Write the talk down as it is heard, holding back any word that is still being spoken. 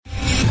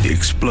The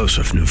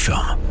explosive new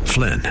film,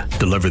 Flynn,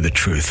 deliver the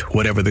truth,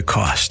 whatever the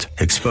cost,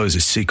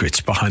 exposes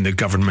secrets behind the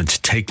government's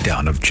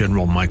takedown of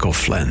General Michael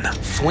Flynn.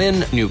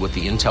 Flynn knew what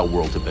the intel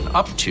world had been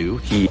up to.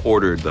 He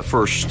ordered the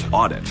first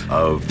audit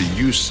of the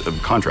use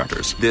of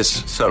contractors.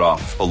 This set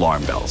off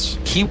alarm bells.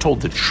 He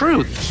told the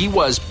truth. He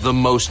was the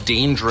most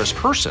dangerous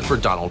person for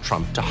Donald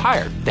Trump to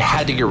hire. They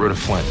had to get rid of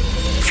Flynn.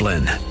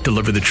 Flynn,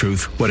 deliver the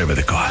truth, whatever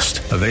the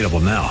cost. Available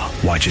now.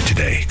 Watch it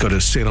today. Go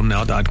to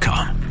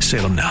salemnow.com.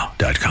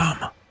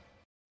 salemnow.com.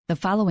 The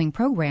following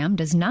program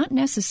does not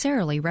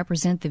necessarily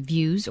represent the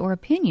views or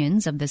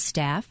opinions of the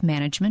staff,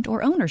 management,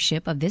 or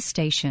ownership of this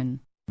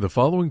station. The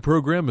following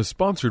program is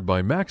sponsored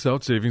by Max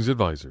Out Savings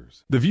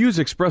Advisors. The views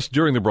expressed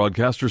during the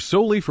broadcast are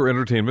solely for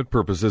entertainment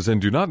purposes and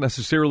do not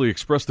necessarily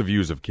express the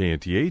views of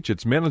KNTH,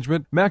 its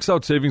management, Max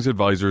Out Savings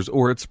Advisors,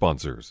 or its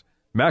sponsors.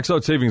 Max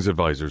Out Savings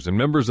Advisors and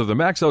members of the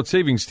Max Out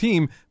Savings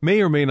team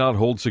may or may not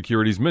hold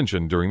securities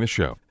mentioned during the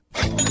show.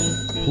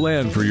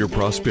 Plan for your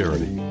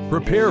prosperity.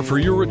 Prepare for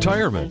your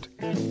retirement.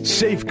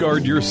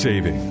 Safeguard your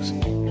savings.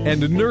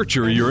 And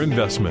nurture your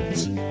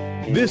investments.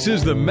 This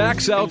is the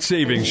Max Out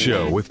Savings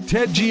Show with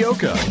Ted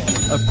Gioka,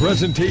 a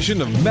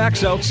presentation of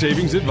Max Out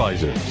Savings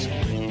Advisors.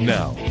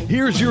 Now,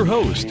 here's your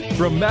host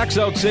from Max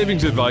Out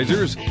Savings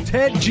Advisors,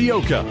 Ted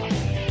Gioka.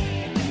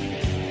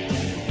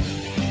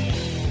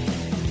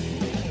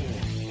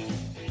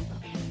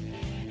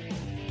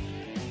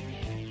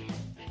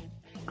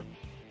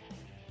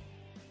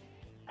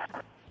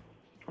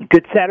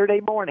 Good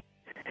Saturday morning,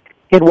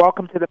 and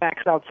welcome to the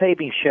Max Out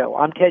Savings Show.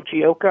 I'm Ted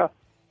Gioka,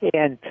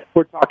 and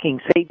we're talking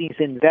savings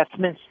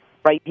investments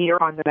right here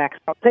on the Max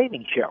Out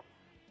Savings Show.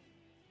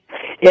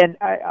 And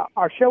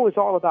our show is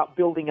all about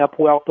building up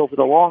wealth over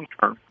the long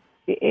term.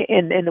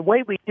 And the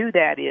way we do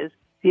that is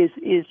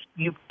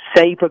you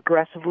save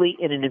aggressively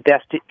and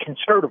invest it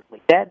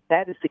conservatively.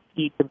 That is the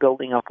key to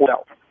building up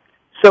wealth.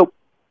 So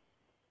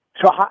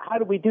how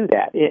do we do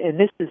that? And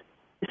this is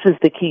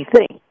the key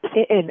thing.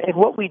 And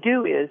what we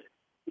do is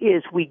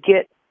we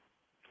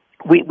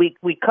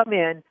come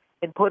in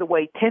and put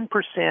away 10%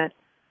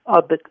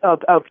 of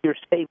your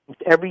savings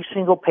every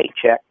single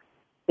paycheck,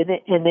 and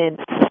then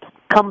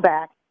come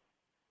back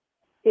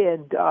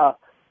and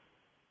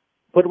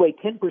put away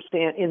 10%,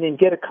 and then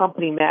get a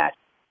company match,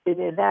 and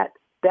then that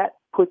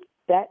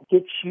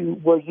gets you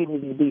where you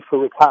need to be for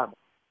retirement.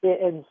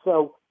 And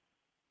so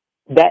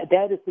that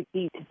is the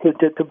key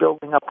to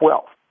building up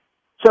wealth.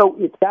 So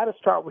it's got to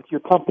start with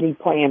your company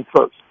plan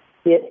first.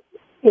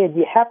 And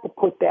you have to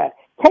put that.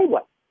 Tell you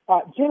what,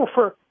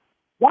 Jennifer,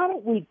 why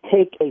don't we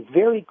take a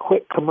very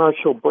quick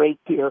commercial break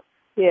here,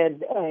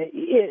 and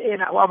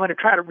I'm going to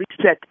try to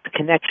reset the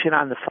connection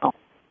on the phone.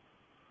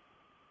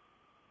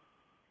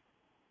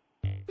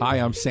 Hi,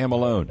 I'm Sam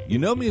Malone. You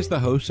know me as the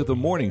host of the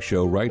morning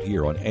show right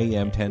here on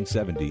AM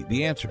 1070,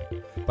 The Answer.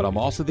 But I'm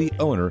also the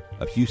owner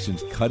of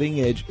Houston's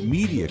cutting-edge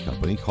media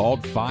company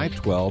called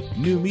 512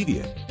 New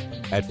Media.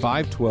 At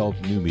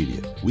 512 New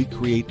Media, we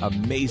create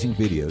amazing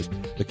videos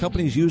the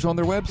companies use on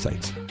their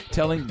websites,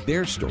 telling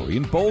their story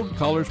in bold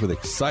colors with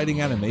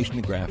exciting animation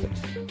and graphics.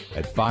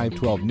 At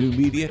 512 New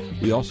Media,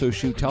 we also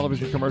shoot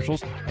television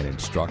commercials and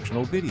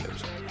instructional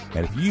videos.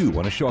 And if you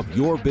want to show off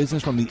your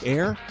business from the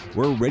air,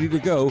 we're ready to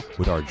go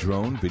with our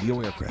drone video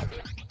aircraft.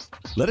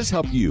 Let us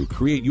help you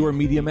create your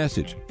media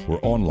message. We're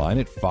online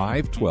at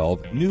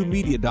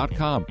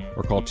 512newmedia.com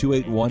or call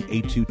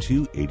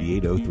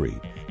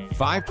 281-822-8803.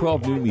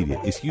 512 New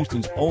Media is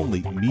Houston's only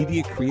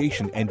media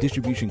creation and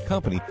distribution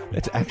company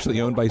that's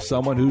actually owned by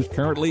someone who's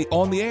currently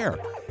on the air.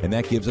 And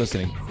that gives us an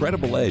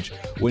incredible edge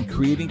when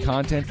creating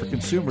content for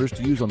consumers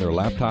to use on their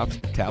laptops,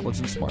 tablets,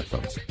 and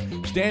smartphones.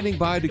 Standing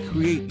by to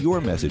create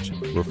your message,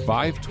 we're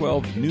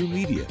 512 New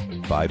Media,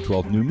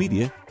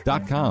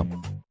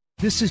 512newmedia.com.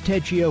 This is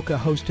Ted Gioka,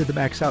 host of the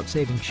Max Out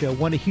Savings Show,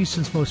 one of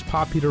Houston's most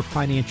popular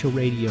financial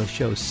radio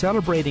shows,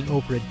 celebrating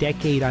over a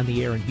decade on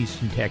the air in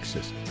Houston,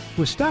 Texas.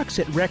 With stocks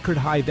at record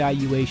high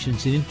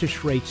valuations and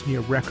interest rates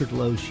near record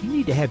lows, you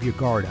need to have your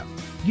guard up.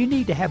 You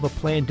need to have a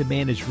plan to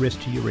manage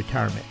risk to your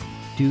retirement.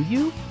 Do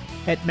you?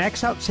 At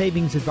Max Out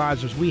Savings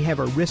Advisors, we have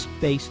a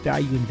risk-based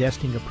value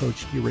investing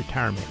approach to your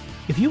retirement.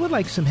 If you would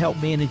like some help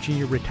managing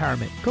your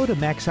retirement, go to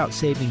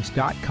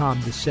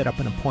maxoutsavings.com to set up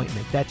an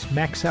appointment. That's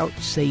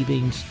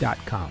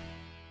maxoutsavings.com.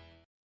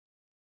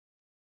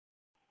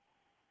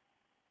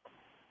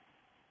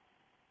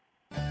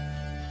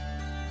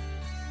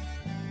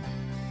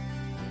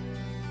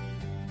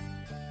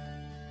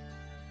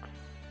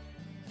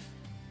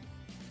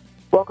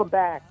 Welcome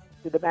back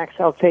to the Max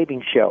Out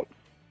Savings Show.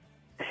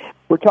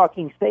 We're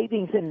talking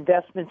savings and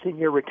investments in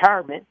your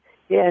retirement,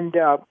 and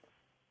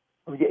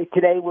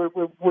today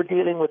we're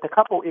dealing with a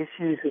couple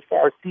issues as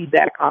far as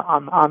feedback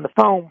on the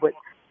phone, but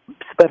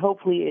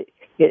hopefully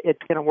it's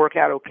going to work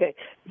out okay.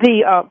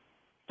 So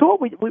what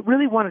we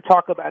really want to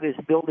talk about is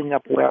building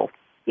up wealth.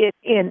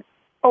 And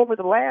over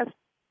the last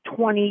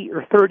 20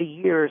 or 30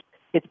 years,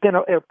 it's been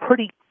a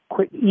pretty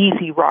quick,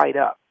 easy ride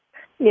up,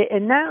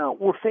 and now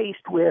we're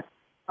faced with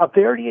a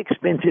very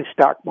expensive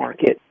stock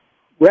market,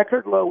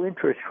 record low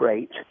interest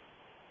rates,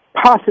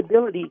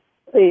 possibility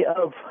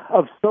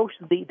of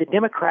social. The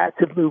Democrats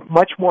have moved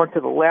much more to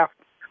the left,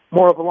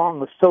 more of along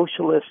the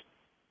socialist,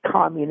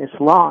 communist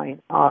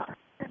line,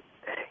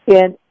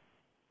 and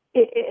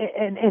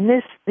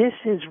this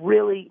is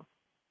really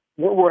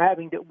what we're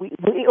having to. We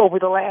over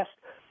the last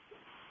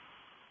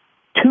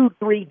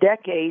 2-3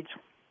 decades,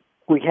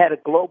 we had a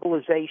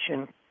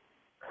globalization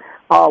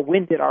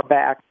wind at our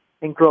back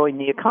and growing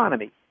the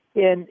economy.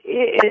 And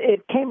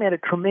it came at a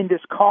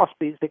tremendous cost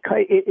because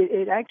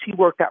it actually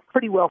worked out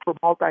pretty well for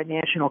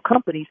multinational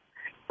companies.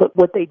 But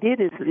what they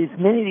did is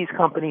many of these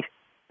companies,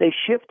 they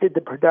shifted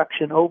the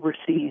production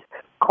overseas,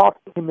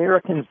 costing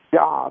Americans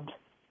jobs,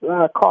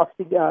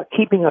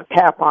 keeping a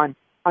cap on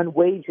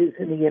wages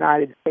in the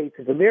United States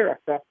of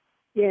America.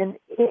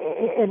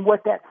 And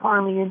what that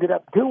finally ended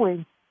up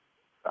doing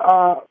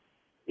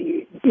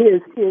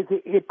is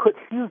it put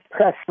huge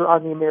pressure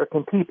on the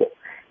American people.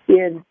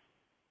 And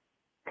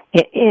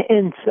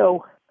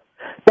so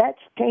that's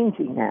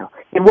changing now.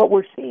 And what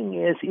we're seeing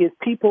is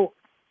people,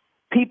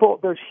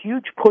 there's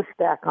huge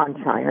pushback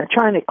on China.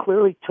 China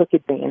clearly took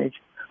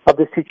advantage of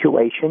the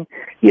situation.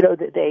 You know,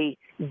 that they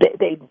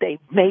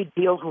made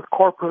deals with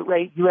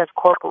U.S.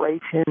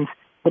 corporations.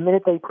 The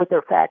minute they put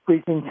their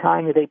factories in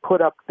China, they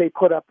put up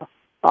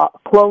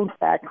clone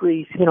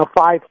factories,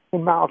 5-10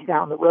 miles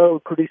down the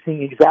road,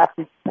 producing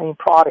exactly the same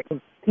product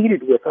and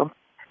competed with them.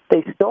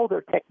 They stole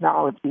their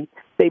technology.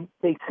 They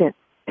sent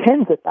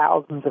tens of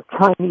thousands of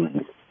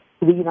Chinese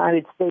to the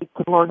United States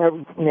to learn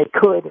everything they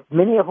could.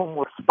 Many of them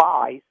were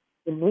spies.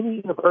 In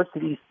many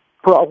universities,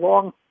 for a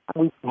long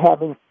time,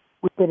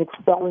 we've been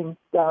expelling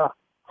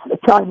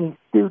Chinese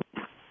students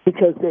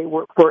because they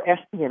were for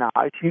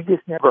espionage. You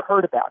just never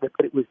heard about it,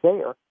 but it was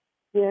there.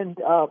 And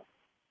so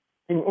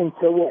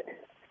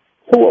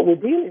what we're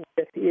dealing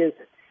with is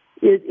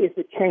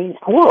a changed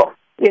world,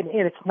 and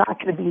it's not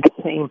going to be the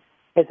same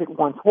as it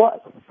once was.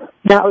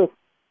 Now,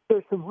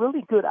 there's some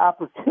really good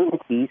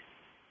opportunities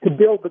to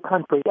build the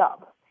country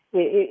up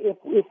if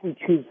we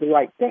choose the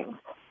right things.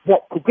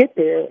 But to get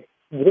there,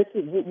 we're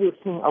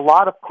seeing a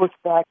lot of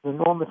pushback, an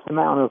enormous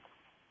amount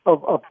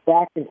of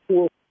back and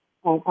forth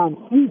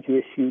on huge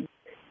issues.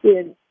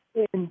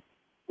 And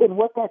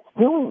what that's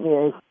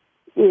doing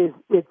is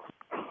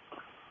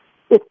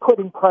it's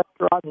putting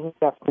pressure on the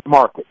investment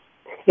market.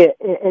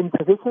 And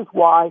so this is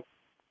why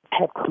we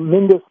have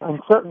tremendous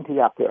uncertainty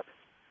out there.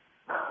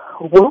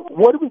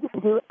 What are we going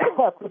to do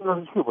after the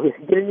election? We're going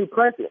to get a new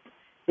president.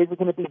 Is it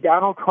going to be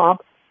Donald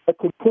Trump, a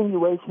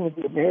continuation of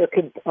the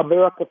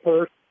America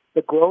First,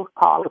 the growth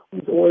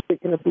policies, or is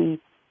it going to be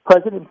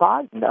President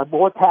Biden?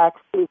 More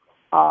taxes,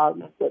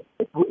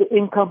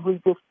 income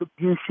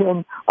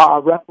redistribution,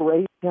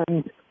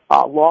 reparations,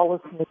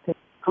 lawlessness in the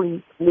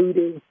streets,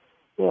 looting.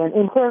 And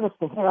in fairness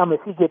to him,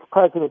 if he gets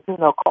president, then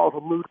they'll call the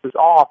looters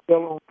off. They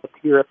won't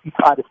appear if you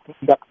try to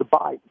stand up to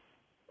Biden.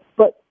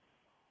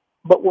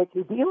 But what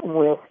you're dealing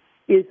with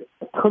is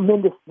a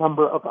tremendous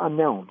number of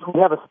unknowns. We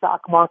have a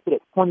stock market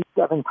at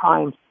 27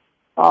 times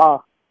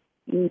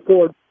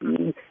E4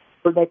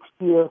 for next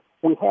year.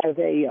 We have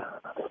a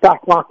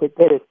stock market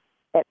that is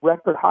at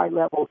record high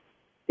levels,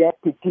 debt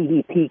to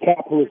GDP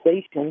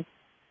capitalization,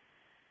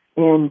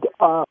 and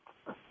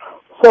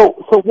so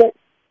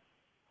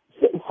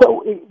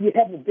you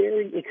have a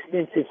very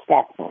expensive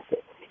stock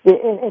market.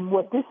 And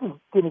what this is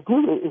going to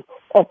do is,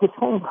 at the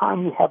same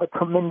time, you have a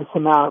tremendous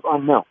amount of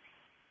unknown.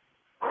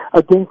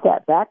 Against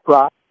that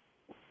backdrop,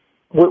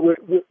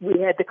 we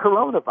had the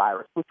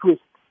coronavirus, which was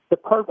the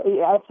perfect.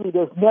 Actually,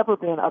 there's never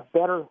been a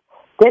better.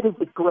 That is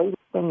the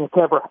greatest thing that's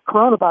ever.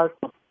 Coronavirus is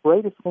the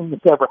greatest thing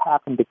that's ever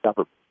happened to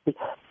government.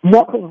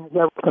 Nothing has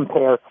ever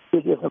compared.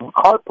 It gives them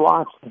carte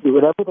blanche to do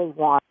whatever they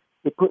want.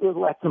 It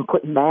lets them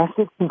put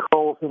massive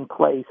controls in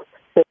place.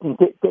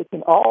 They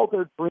can all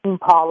their dream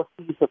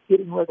policies of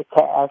getting rid of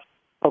cash,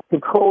 of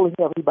controlling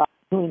everybody.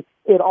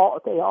 They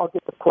all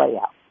get to play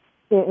out,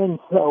 and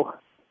so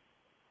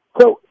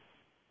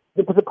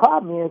the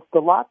problem is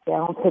the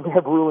lockdowns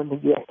have ruined the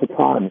U.S.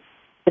 economy.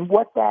 And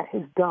what that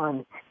has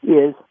done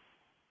is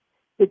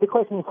the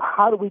question is,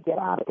 how do we get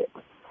out of it?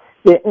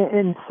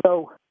 And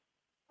so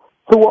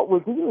what we're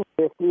dealing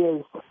with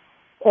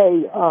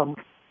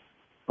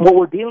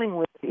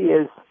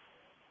is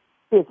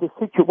a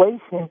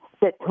situation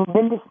that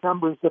tremendous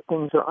numbers of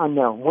things are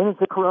unknown. When is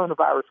the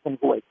coronavirus going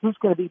to go away? Who's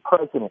going to be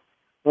president?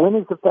 When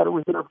is the Federal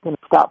Reserve going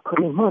to stop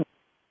printing money?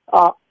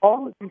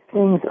 All of these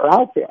things are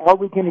out there. Are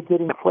we going to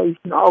get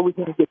inflation? Are we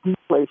going to get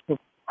deflation?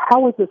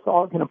 How is this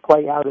all going to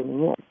play out in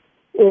the end?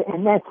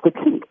 And that's the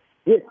key.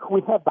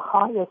 We have the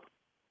highest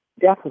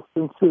deficit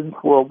since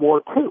World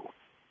War II.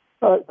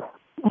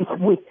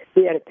 We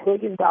had $1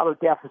 trillion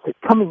deficit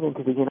coming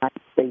into the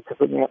United States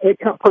of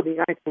America, for the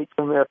United States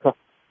of America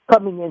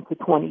coming into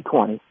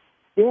 2020.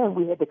 Then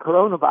we had the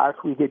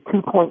coronavirus. We did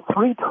 $2.3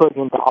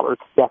 trillion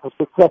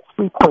deficit. That's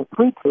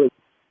 $3.3 trillion.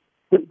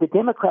 The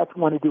Democrats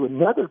want to do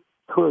another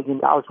 $1 trillion,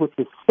 which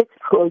is $6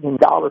 trillion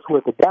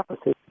worth of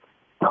deficit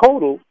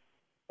total,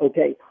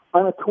 okay,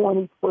 on a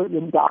 $20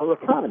 trillion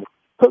economy.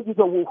 So you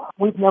go, well,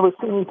 we've never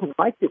seen anything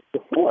like this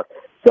before.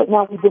 So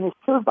now we've been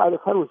assured by the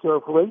Federal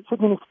Reserve rates are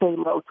going to stay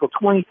low till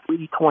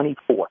 23,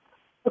 24.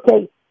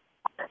 Okay,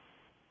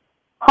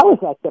 how is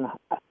that going to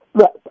happen?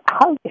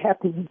 How do you have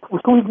to?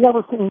 So we've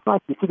never seen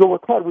like this. You go, well,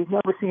 Ted, we've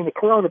never seen the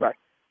coronavirus.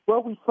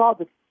 Well, we saw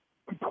the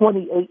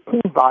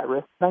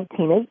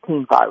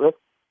 1918 virus,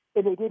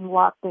 and they didn't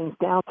lock things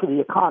down so the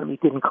economy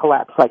didn't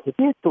collapse like it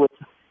did to it,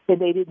 and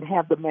they didn't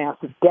have the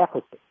massive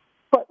deficit.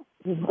 But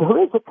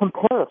there is a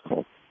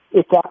comparison.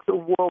 It's after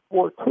World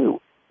War II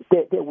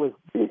that there was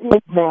big,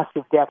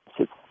 massive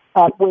deficits.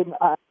 When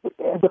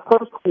the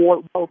First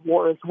World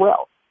War as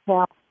well.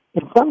 Now,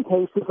 in some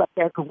cases, like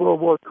after World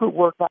War II, it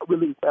worked out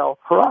really well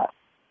for us.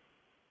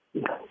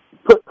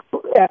 But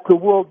after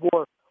World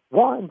War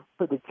I,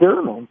 for the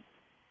Germans,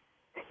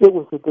 it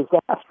was a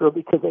disaster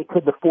because they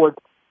couldn't afford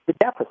the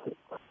deficit.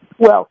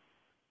 Well,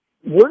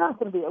 we're not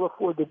going to be able to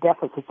afford the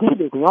deficit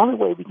either. The only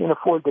way we can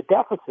afford the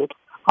deficit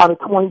on a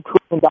 $20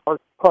 trillion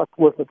plus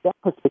worth of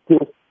deficit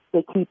is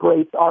they keep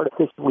rates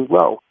artificially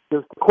low.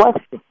 There's the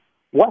question,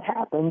 what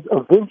happens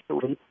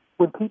eventually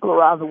when people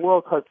around the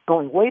world start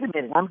going, wait a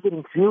minute, I'm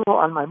getting zero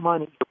on my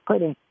money, you're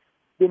putting,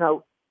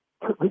 $3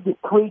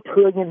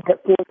 trillion to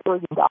 $4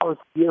 trillion a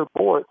year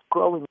more, it's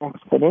growing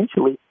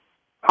exponentially.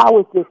 How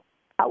is this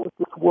going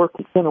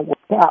to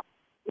work out?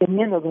 And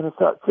then they're going to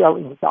start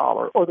selling the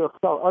dollar, or they'll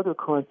sell other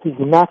currencies,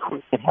 and that's where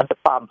you can have the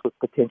problems with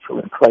potential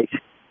inflation.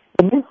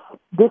 And this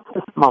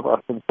is some of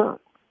our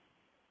concerns.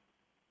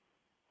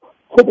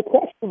 So the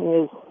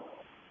question is,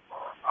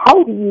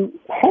 how do you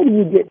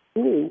get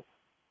through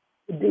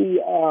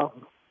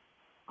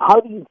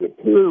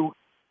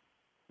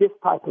this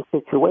type of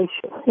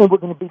situation? And we're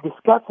going to be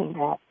discussing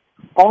that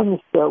on the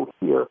show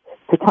here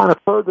to kind of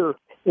further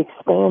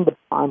expand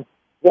upon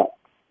what,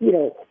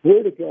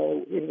 where to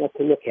go and what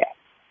to look at.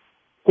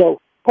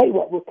 So, tell you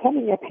what, we're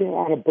coming up here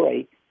on a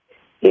break,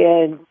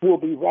 and we'll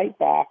be right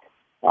back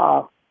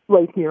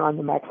right here on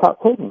the Max Out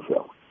Savings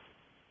Show.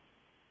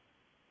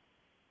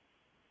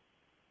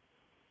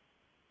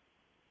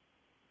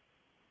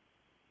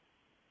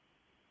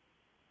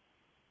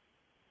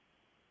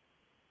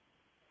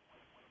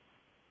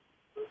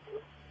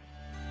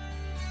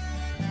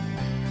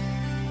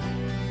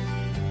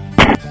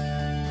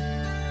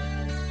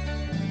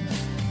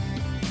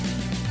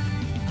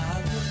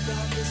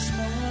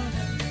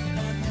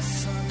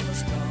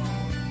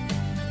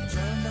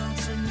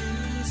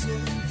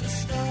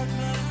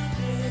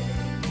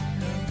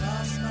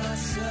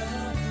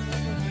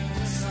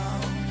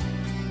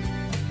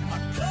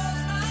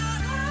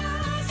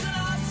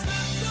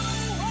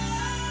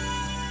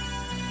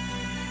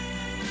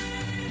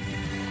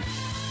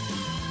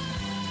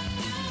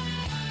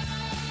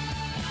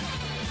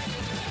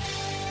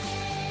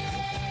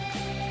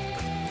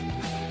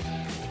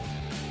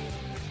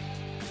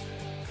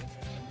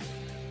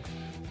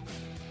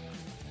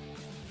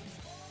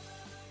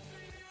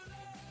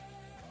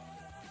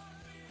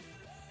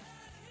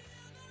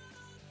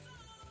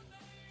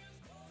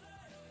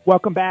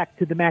 Welcome back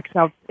to the Max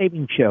Out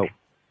Savings Show.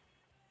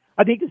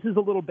 I think this is a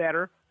little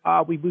better.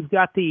 We've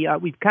kind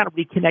of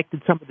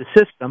reconnected some of the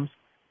systems,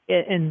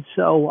 and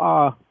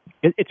so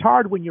it's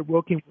hard when you're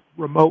working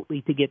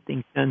remotely to get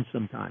things done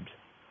sometimes.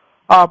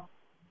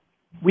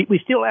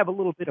 We still have a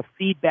little bit of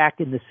feedback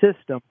in the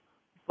system,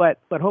 but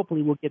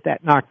hopefully we'll get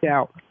that knocked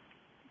out.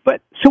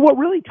 But so we're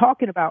really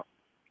talking about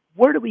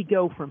where do we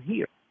go from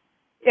here?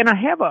 And I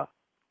have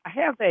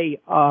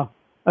a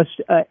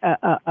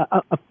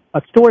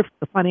story from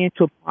the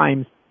Financial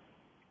Times.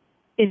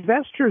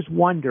 Investors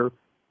wonder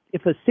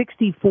if a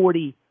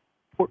 60-40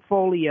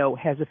 portfolio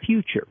has a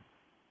future.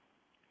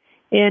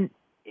 And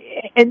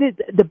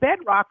the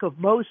bedrock of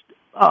most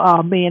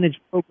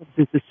managed programs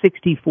is the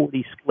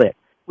 60-40 split,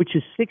 which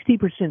is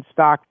 60%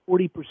 stock,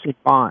 40%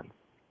 bond.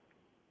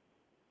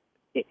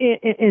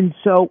 And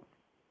so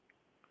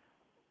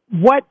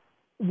what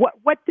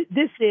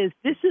this is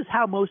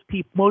how most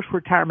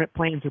retirement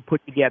plans are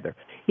put together.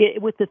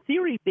 What the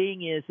theory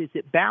being is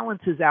it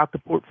balances out the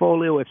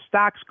portfolio. If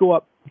stocks go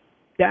up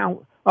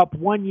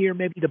 1 year,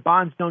 maybe the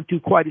bonds don't do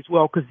quite as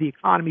well because the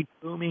economy's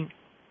booming.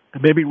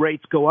 Maybe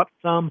rates go up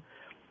some,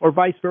 or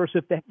vice versa.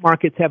 If the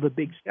markets have a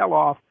big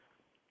sell-off,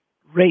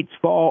 rates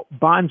fall,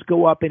 bonds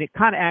go up, and it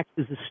kind of acts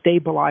as a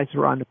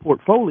stabilizer on the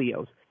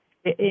portfolios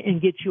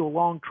and gets you a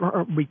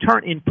long-term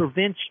return and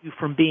prevents you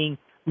from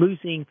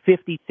losing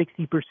 50,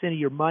 60% of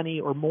your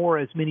money or more,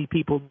 as many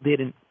people did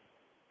in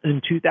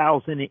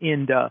 2008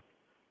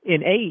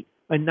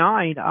 and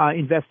 9,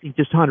 investing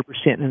just 100%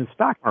 in the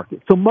stock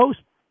market. So most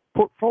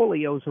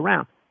portfolios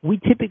around, we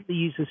typically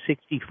use a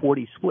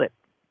 60-40 split.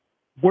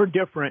 We're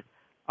different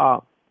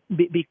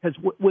because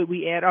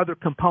we add other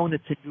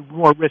components and do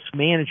more risk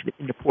management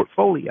in the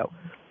portfolio.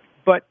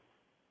 But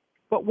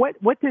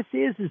what this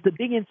is the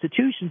big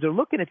institutions are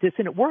looking at this,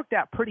 and it worked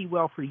out pretty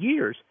well for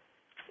years.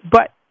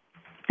 But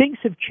things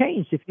have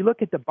changed. If you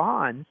look at the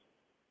bonds,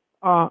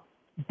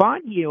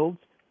 bond yields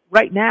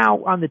right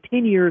now on the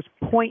 10 years,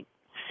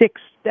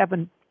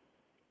 0.67,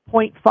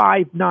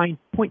 0.59,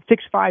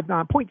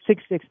 0.659,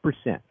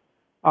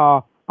 0.66%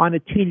 on a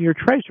 10-year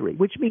Treasury,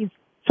 which means,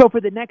 so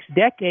for the next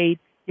decade,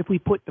 if we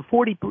put the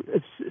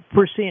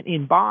 40%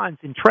 in bonds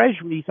and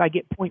treasuries, I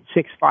get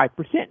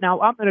 0.65%. Now,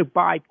 I'm going to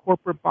buy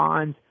corporate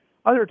bonds,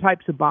 other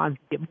types of bonds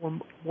to get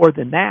more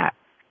than that.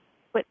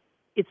 But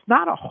it's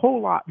not a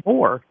whole lot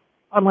more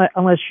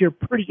unless you're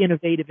pretty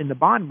innovative in the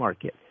bond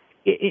market.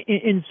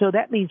 And so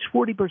that means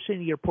 40%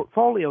 of your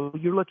portfolio,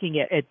 you're looking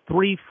at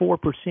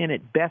 3-4%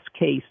 at best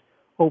case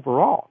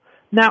overall.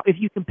 Now, if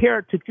you compare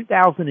it to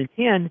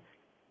 2010,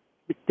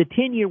 the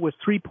 10-year was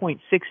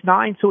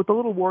 3.69, so with a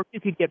little work, you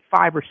could get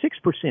 5 or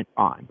 6%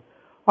 bond.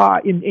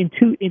 In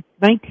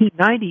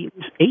 1990, it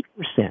was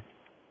 8%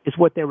 is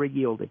what they were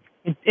yielding.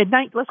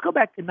 Let's go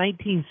back to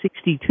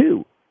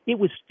 1962. It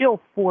was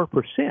still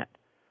 4%.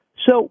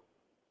 So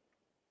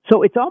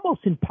it's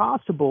almost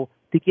impossible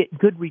to get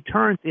good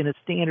returns in a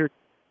standard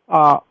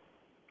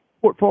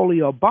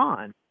portfolio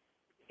bond.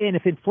 And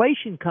if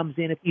inflation comes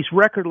in, if these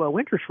record low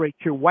interest rates,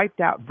 you're wiped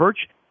out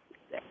virtually.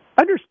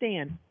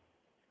 Understand,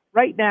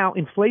 right now,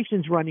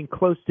 inflation's running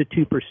close to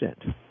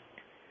 2%.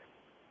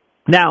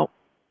 Now,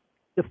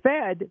 the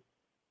Fed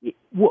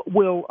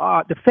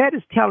the Fed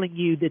is telling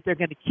you that they're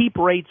going to keep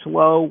rates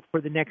low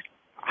for the next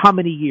how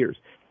many years?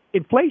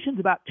 Inflation's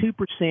about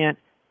 2%.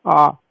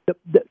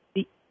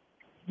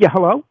 Yeah,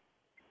 hello?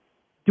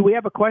 Do we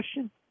have a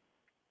question?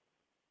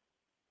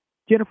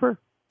 Jennifer?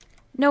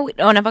 No, we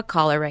don't have a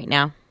caller right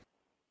now.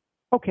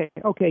 Okay,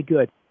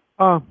 good.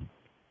 The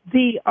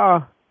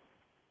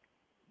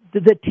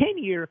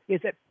 10-year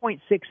is at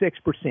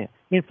 0.66%.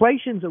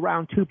 Inflation's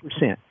around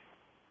 2%.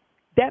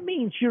 That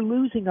means you're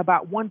losing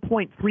about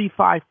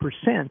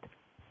 1.35%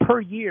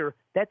 per year.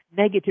 That's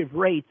negative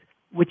rates,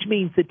 which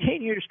means the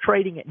 10-year is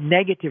trading at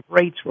negative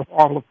rates for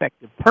all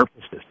effective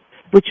purposes,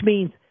 which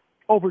means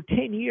over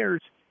 10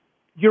 years,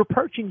 your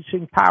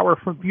purchasing power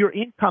from your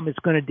income is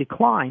going to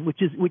decline,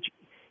 which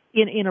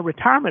in a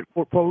retirement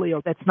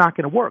portfolio, that's not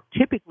going to work.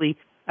 Typically,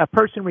 a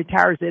person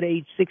retires at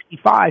age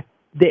 65.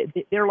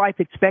 Their life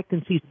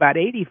expectancy is about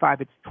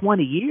 85. It's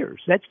 20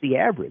 years. That's the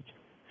average.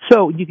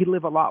 So you could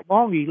live a lot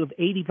longer. You live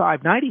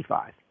 85,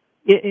 95.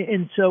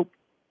 And so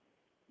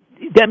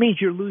that means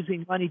you're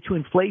losing money to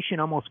inflation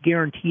almost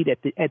guaranteed at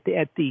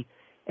the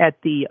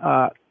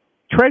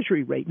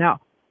Treasury rate. Now,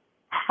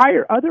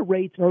 other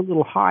rates are a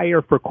little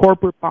higher for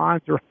corporate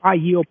bonds or high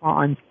yield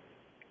bonds,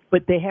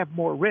 but they have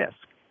more risk.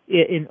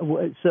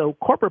 So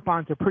corporate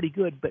bonds are pretty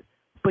good, but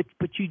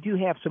you do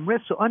have some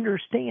risk. So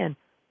understand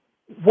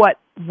what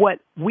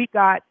we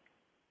got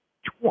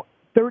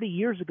 30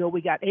 years ago.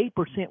 We got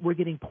 8%. We're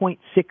getting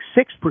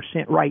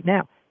 0.66% right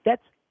now.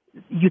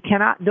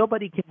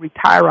 Nobody can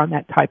retire on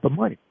that type of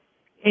money.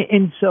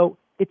 And so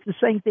it's the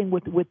same thing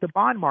with the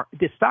bond market,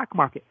 the stock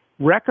market.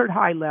 Record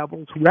high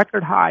levels,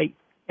 record high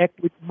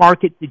equity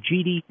market, the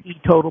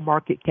GDP, total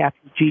market cap,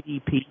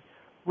 GDP.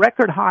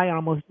 Record high on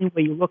almost any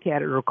way you look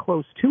at it or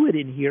close to it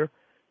in here.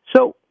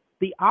 So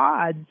the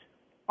odds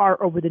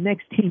are over the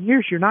next 10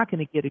 years, you're not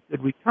going to get a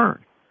good return.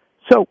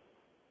 So,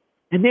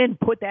 and then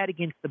put that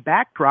against the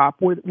backdrop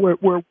where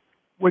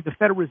the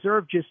Federal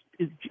Reserve just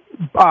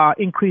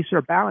increased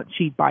their balance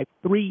sheet by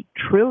 $3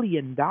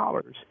 trillion.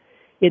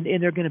 And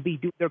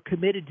they're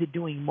committed to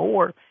doing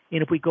more.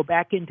 And if we go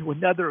back into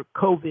another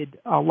COVID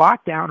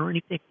lockdown or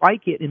anything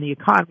like it, and the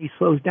economy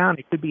slows down,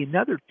 it could be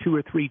another $2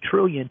 or $3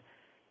 trillion.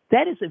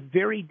 That is a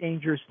very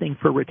dangerous thing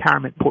for a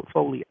retirement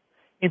portfolio.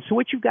 And so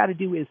what you've got to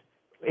do is,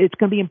 it's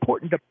going to be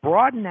important to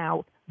broaden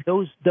out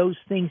those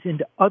things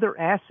into other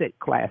asset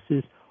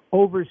classes,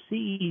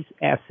 overseas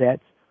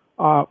assets,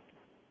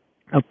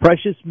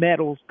 precious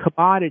metals,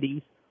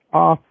 commodities.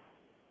 I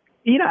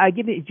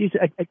give you just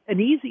an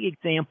easy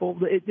example.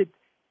 The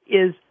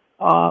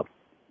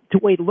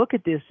way to look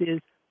at this is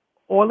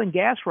oil and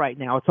gas right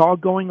now. It's all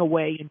going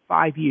away in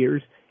 5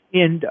 years,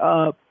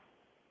 but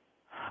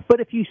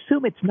if you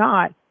assume it's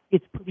not,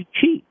 it's pretty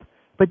cheap.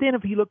 But then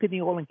if you look in the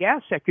oil and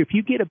gas sector, if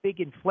you get a big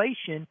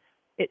inflation,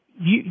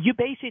 you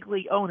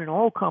basically own an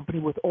oil company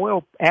with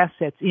oil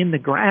assets in the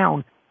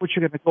ground, which are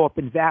going to go up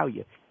in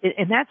value.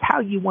 And that's how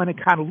you want to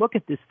kind of look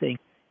at this thing,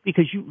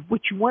 because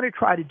what you want to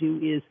try to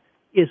do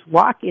is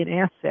lock in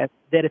assets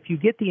that if you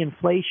get the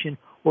inflation,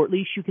 or at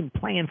least you can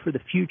plan for the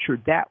future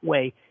that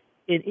way.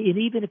 And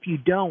even if you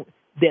don't,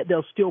 that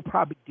they'll still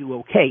probably do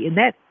okay. And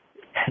that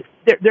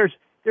there's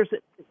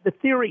the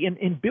theory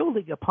in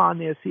building upon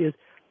this is,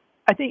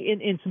 I think,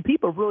 and some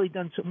people have really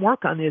done some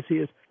work on this,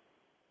 is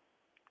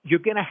you're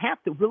going to have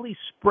to really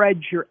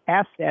spread your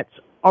assets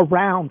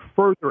around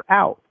further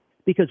out,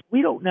 because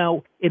we don't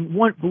know. And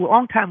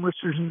long-time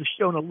listeners in the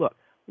show know, look,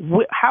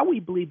 how we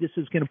believe this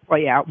is going to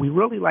play out. We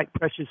really like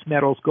precious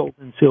metals, gold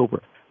and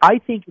silver. I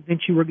think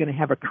eventually we're going to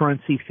have a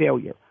currency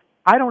failure.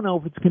 I don't know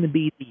if it's going to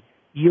be the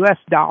U.S.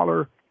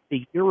 dollar,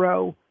 the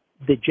euro,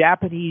 the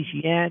Japanese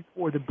yen,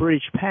 or the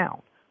British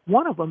pound.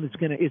 One of them is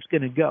going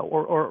to go,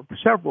 or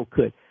several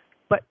could.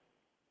 But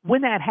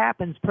when that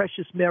happens,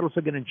 precious metals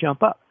are going to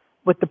jump up.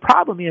 But the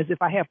problem is, if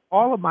I have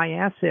all of my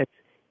assets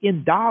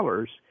in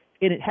dollars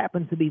and it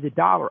happens to be the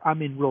dollar,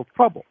 I'm in real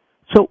trouble.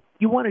 So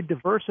you want to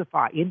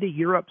diversify into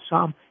Europe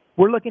some.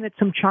 We're looking at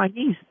some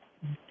Chinese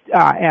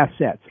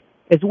assets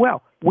as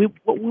well.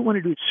 what we want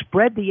to do is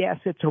spread the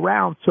assets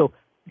around so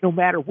no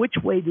matter which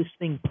way this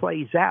thing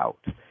plays out,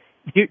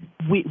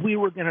 we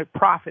were going to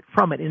profit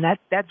from it. And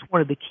that's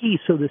one of the keys.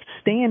 So the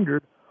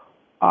standard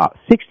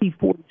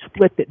 60-40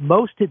 split that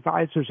most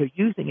advisors are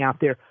using out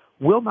there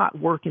will not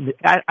work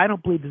I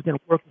don't believe it's going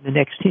to work in the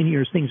next 10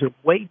 years. Things are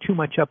way too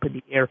much up in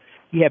the air.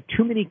 You have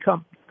too many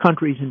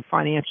countries in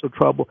financial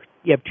trouble.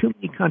 You have too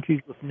many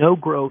countries with no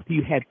growth.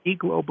 You have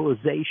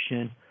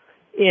deglobalization.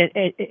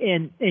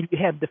 And you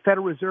have the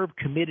Federal Reserve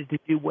committed to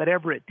do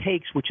whatever it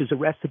takes, which is a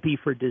recipe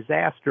for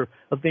disaster,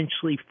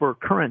 eventually for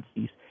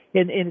currencies.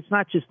 And it's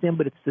not just them,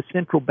 but it's the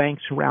central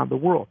banks around the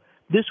world.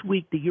 This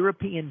week, a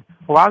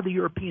lot of the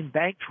European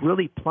banks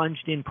really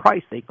plunged in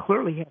price. They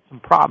clearly have some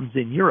problems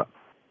in Europe.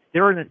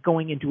 They're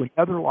going into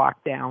another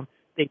lockdown.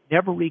 They've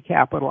never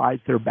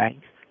recapitalized their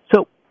banks.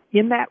 So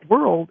in that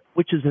world,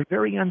 which is a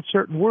very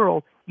uncertain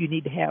world, you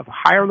need to have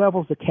higher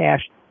levels of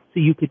cash so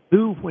you could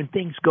move when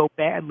things go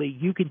badly.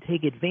 You can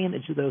take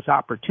advantage of those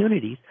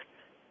opportunities.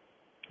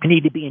 You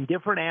need to be in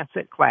different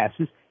asset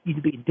classes. You need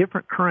to be in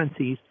different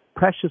currencies,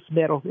 precious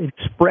metals, and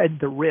spread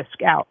the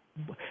risk out.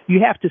 You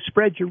have to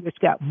spread your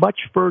risk out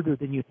much further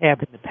than you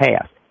have in the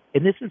past.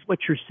 And this is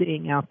what you're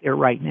seeing out there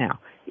right now.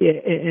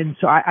 And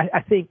so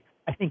I think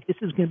this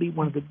is going to be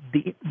one of the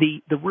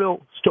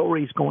real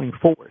stories going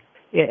forward.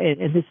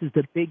 And this is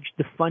the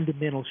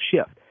fundamental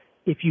shift.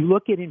 If you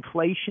look at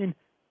inflation,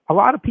 a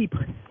lot of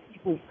people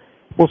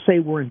will say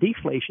we're in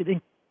deflation,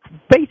 and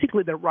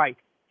basically they're right.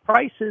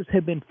 Prices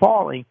have been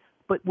falling,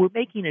 but we're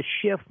making a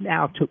shift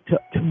now to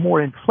more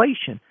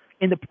inflation.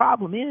 And the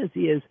problem is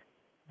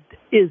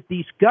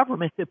these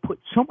governments that put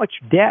so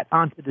much debt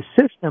onto the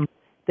system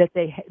that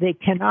they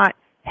cannot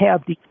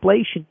have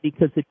deflation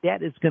because the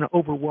debt is going to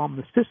overwhelm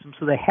the system,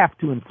 so they have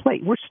to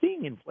inflate. We're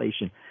seeing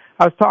inflation.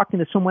 I was talking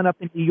to someone up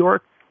in New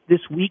York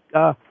this week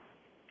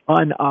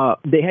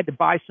they had to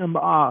buy some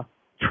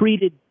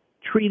treated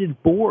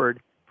board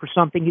for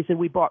something. He said,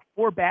 we bought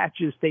 4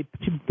 batches. They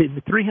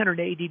been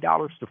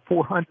 $380 to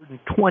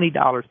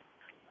 $420.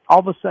 All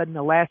of a sudden,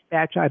 the last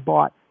batch I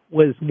bought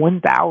was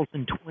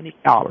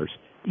 $1,020.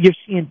 You're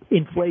seeing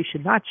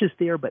inflation, not just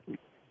there, but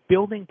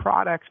building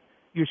products.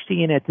 You're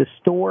seeing at the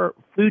store,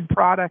 food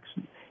products.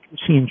 You're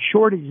seeing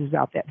shortages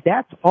out there.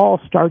 That's all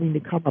starting to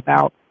come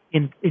about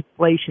in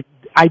inflation.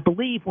 I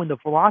believe when the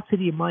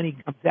velocity of money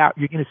comes out,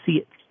 you're going to see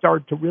it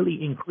start to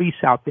really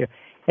increase out there.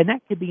 And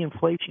that could be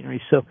inflationary.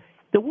 So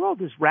the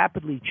world is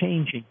rapidly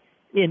changing,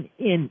 and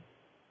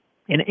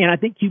I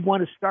think you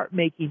want to start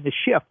making the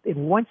shift.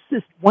 And once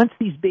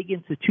these big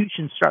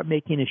institutions start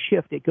making a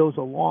shift, it goes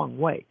a long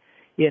way.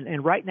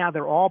 And right now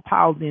they're all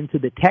piled into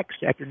the tech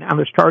sector. Now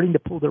they're starting to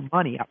pull their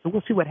money out. So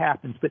we'll see what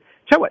happens. But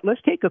tell you what,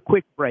 let's take a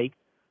quick break,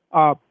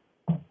 and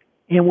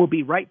we'll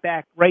be right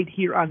back right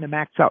here on the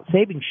Max Out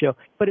Savings Show.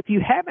 But if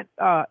you haven't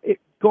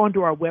gone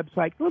to our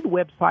website, go to the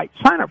website,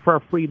 sign up for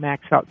our free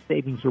Max Out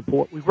Savings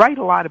Report. We write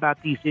a lot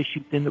about these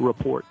issues in the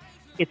report.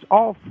 It's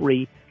all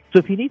free. So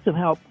if you need some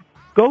help,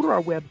 go to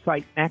our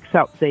website,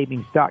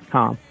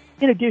 maxoutsavings.com.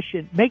 In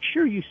addition, make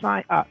sure you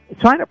sign up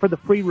for the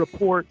free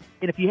report.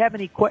 And if you have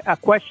any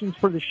questions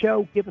for the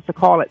show, give us a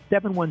call at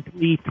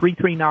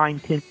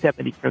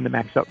 713-339-1070 from the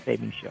Max Out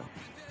Savings Show.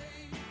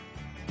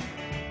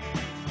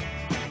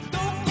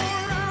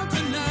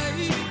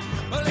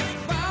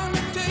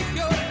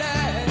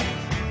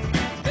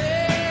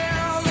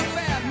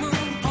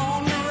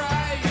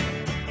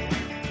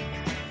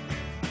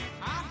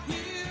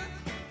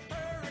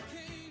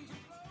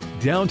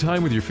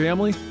 Downtime with your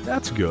family?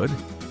 That's good.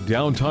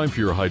 Downtime for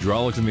your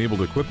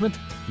hydraulics-enabled equipment?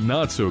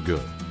 Not so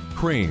good.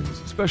 Cranes,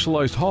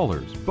 specialized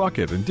haulers,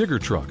 bucket, and digger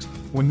trucks.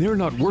 When they're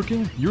not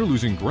working, you're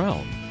losing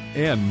ground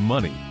and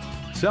money.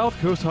 South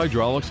Coast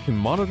Hydraulics can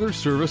monitor,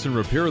 service, and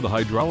repair the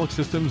hydraulic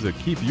systems that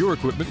keep your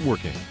equipment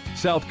working.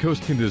 South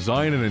Coast can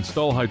design and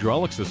install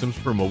hydraulic systems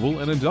for mobile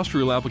and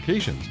industrial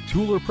applications,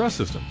 tool or press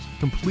systems,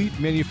 complete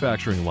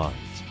manufacturing lines.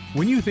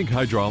 When you think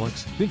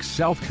hydraulics, think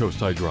South Coast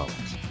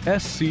Hydraulics.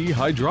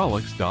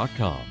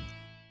 schydraulics.com.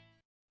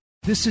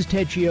 This is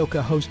Ted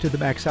Gioka, host of the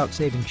Max Out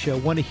Savings Show,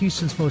 one of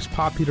Houston's most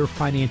popular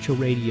financial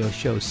radio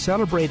shows,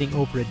 celebrating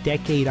over a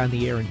decade on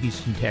the air in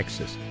Houston,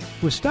 Texas.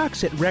 With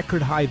stocks at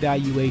record high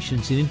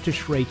valuations and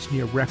interest rates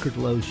near record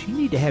lows, you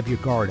need to have your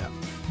guard up.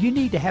 You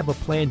need to have a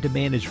plan to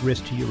manage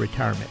risk to your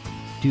retirement.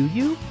 Do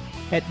you?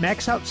 At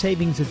Max Out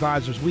Savings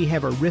Advisors, we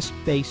have a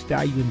risk-based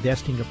value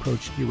investing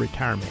approach to your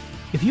retirement.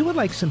 If you would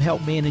like some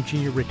help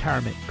managing your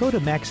retirement, go to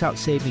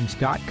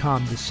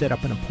maxoutsavings.com to set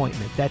up an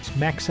appointment. That's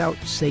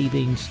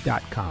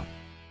maxoutsavings.com.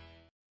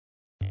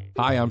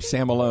 Hi, I'm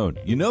Sam Malone.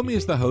 You know me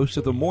as the host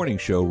of the morning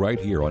show right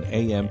here on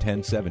AM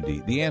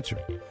 1070, The Answer.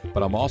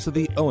 But I'm also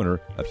the owner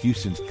of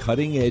Houston's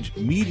cutting-edge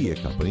media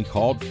company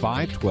called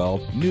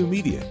 512 New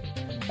Media.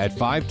 At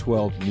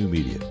 512 New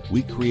Media,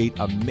 we create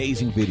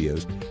amazing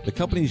videos the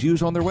companies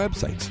use on their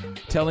websites,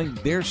 telling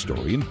their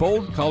story in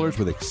bold colors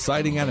with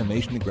exciting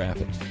animation and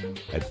graphics.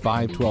 At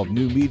 512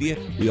 New Media,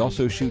 we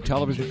also shoot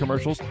television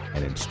commercials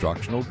and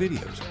instructional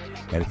videos.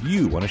 And if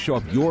you want to show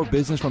off your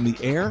business from the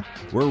air,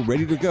 we're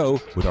ready to go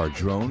with our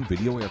drone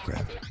video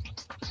aircraft.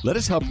 Let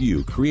us help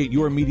you create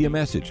your media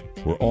message.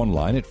 We're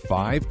online at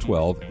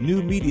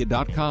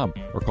 512newmedia.com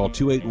or call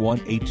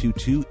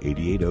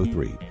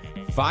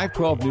 281-822-8803.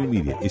 512 New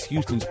Media is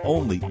Houston's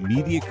only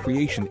media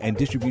creation and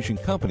distribution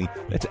company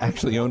that's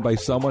actually owned by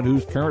someone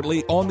who's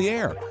currently on the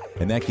air.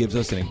 And that gives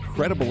us an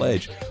incredible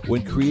edge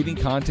when creating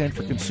content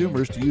for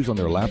consumers to use on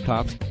their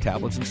laptops,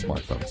 tablets, and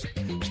smartphones.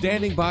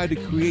 Standing by to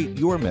create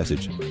your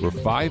message, we're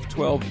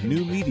 512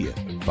 New Media,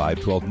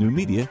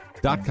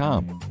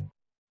 512newmedia.com.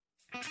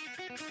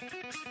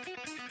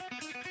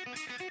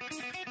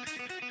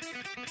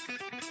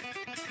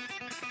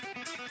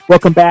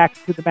 Welcome back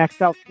to the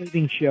Max Out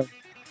Savings Show.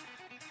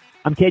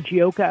 I'm Ted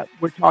Gioka.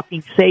 We're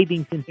talking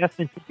savings,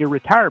 investments in your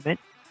retirement.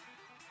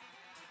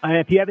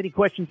 If you have any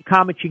questions or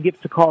comments, you can give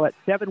us a call at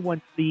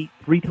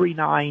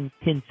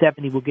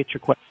 713-339-1070. We'll get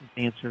your questions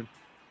answered.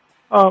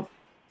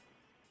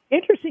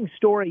 Interesting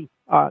story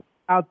out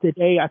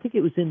today. I think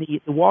it was in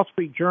the Wall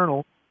Street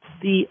Journal.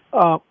 The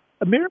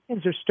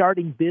Americans are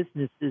starting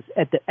businesses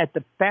at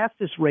the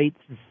fastest rate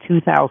since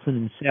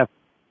 2007.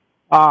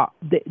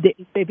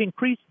 They've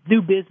increased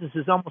new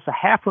businesses, almost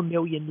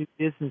 500,000 new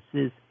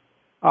businesses,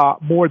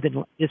 more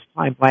than this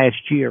time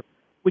last year,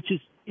 which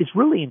is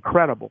really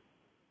incredible.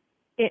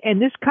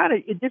 And this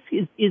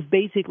is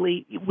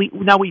basically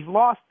we've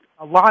lost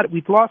a lot.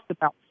 We've lost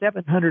about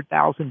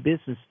 700,000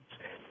 businesses,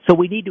 so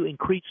we need to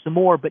increase some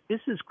more. But this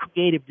is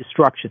creative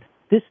destruction.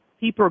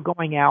 People are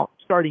going out,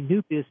 starting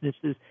new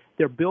businesses.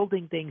 They're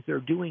building things. They're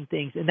doing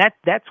things, and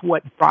that's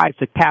what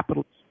drives a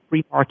capitalist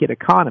free market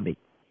economy.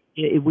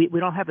 We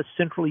don't have a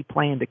centrally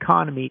planned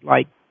economy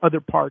like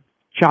other parts,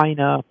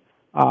 China,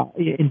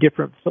 in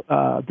different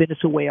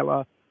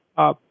Venezuela,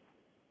 and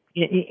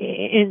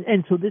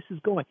so this is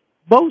going.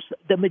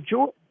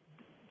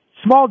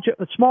 Small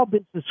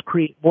business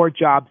create more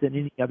jobs than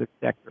any other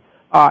sector,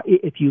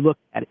 if you look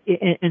at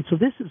it, and so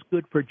this is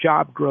good for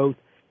job growth.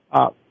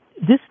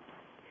 This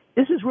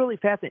is really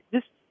fascinating.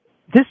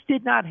 This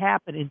did not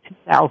happen in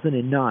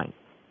 2009.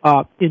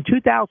 In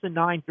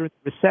 2009, during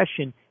the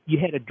recession, you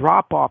had a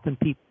drop off in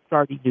people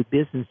starting new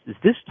businesses.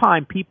 This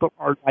time, people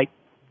are like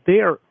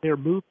they're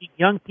moving.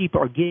 Young people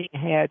are getting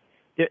ahead.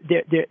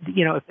 They're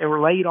if they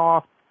were laid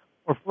off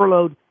or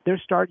furloughed,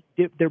 they're starting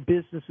their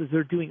businesses.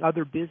 They're doing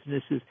other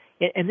businesses,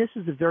 and this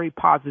is a very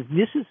positive.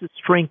 This is the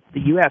strength of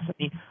the U.S. I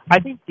mean, I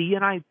think the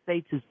United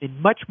States has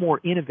been much more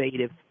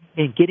innovative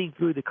in getting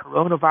through the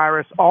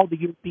coronavirus. All the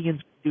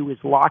Europeans do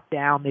is lock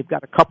down. They've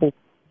got a couple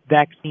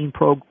vaccine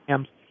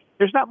programs.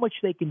 There's not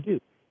much they can do.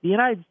 The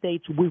United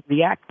States, we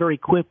react very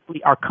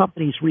quickly. Our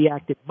companies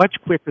reacted much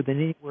quicker than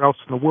anywhere else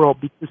in the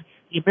world because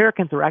the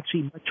Americans are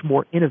actually much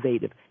more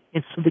innovative.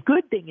 And so the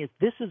good thing is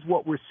this is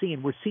what we're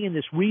seeing. We're seeing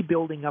this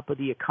rebuilding up of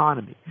the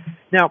economy.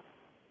 Now,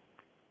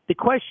 the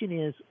question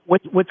is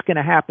what's going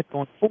to happen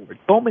going forward?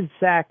 Goldman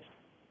Sachs,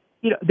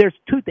 there's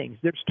two things.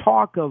 There's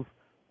talk of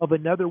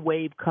another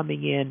wave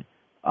coming in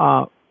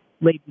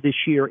later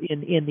this year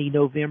in the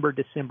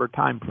November-December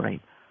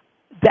timeframe.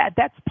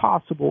 That's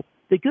possible.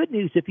 The good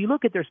news, if you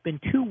look at, there's been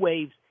two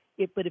waves,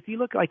 but if you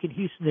look like in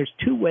Houston, there's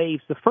two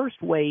waves. The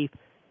first wave,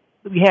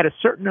 we had a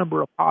certain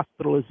number of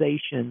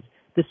hospitalizations.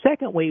 The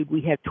second wave,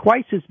 we had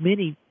twice as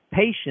many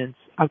patients,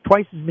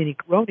 twice as many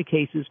corona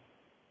cases,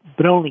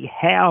 but only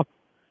half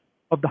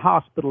of the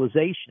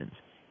hospitalizations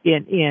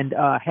and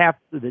half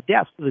of the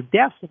deaths. So the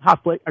deaths in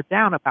hospital are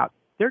down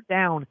they're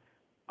down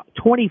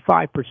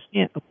 25%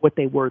 of what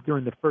they were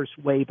during the first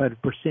wave on a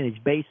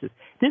percentage basis.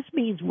 This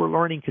means we're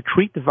learning to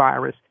treat the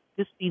virus.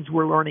 This means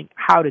we're learning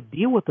how to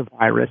deal with the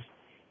virus,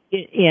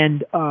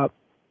 and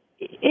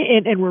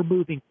we're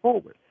moving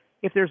forward.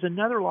 If there's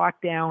another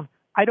lockdown,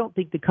 I don't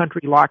think the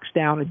country locks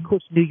down. Of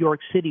course, New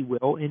York City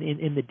will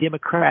in the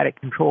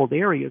Democratic-controlled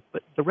areas,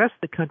 but the rest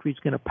of the country is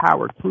going to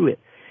power through it.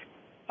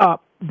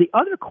 The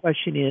other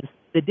question is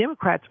the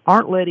Democrats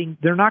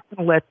they're not going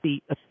to let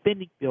the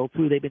spending bill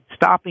through. They've been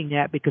stopping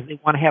that because they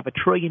want to have $1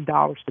 trillion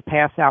to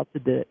pass out to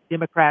the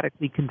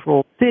democratically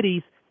controlled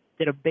cities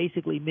that have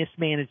basically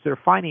mismanaged their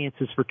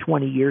finances for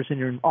 20 years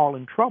and are all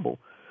in trouble.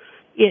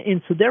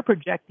 And so they're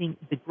projecting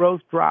the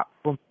growth drop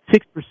from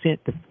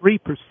 6% to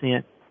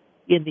 3%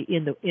 in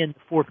the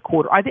fourth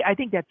quarter. I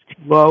think that's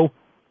too low.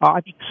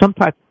 I think some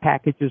type of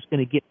package is going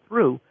to get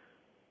through.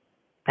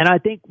 And I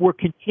think we're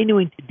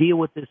continuing to deal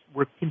with this.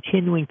 We're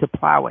continuing to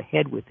plow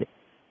ahead with it.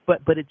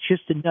 But it's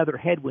just another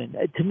headwind.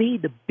 To me,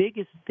 the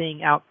biggest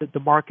thing out that the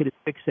market is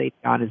fixated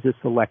on is this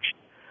election.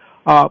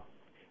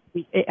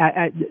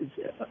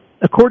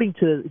 According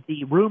to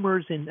the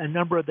rumors in a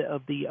number of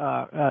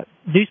the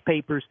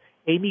newspapers,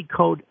 Amy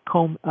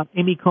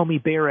Coney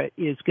Barrett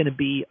is going to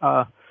be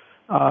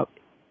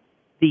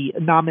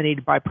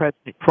nominated by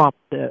President Trump,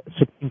 the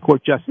Supreme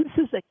Court justice. This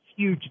is a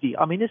huge deal.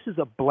 I mean, this is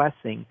a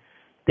blessing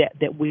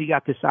that we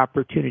got this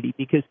opportunity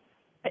because,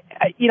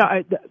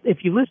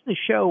 if you listen to the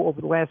show over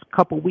the last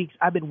couple of weeks,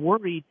 I've been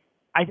worried.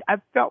 I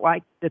felt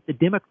like that the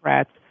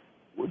Democrats,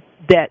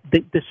 that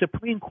the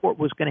Supreme Court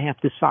was going to have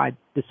to decide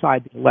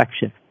the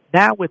election.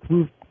 Now with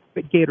Ruth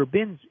Bader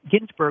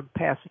Ginsburg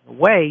passing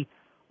away,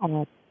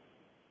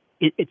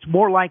 it's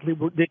more likely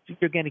that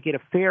you're going to get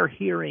a fair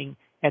hearing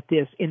at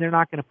this, and they're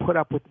not going to put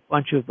up with a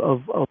bunch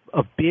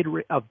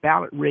of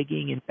ballot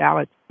rigging and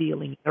ballot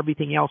stealing and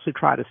everything else to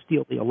try to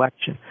steal the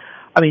election.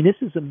 I mean, this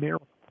is a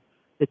miracle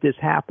that this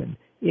happened,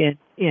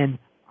 and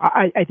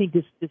I think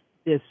this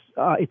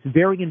it's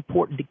very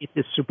important to get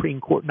this Supreme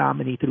Court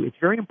nominee through. It's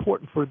very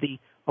important for the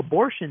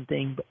abortion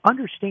thing, but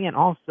understand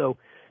also,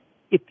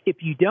 if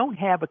you don't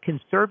have a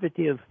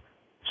conservative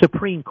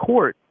Supreme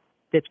Court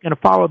that's going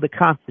to follow the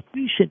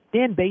Constitution,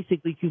 then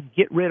basically you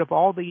get rid of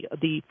all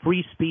the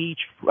free speech,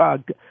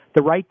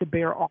 the right to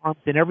bear arms,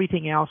 and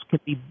everything else can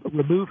be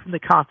removed from the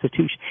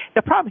Constitution.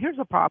 Here's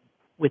the problem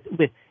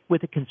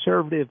with a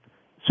conservative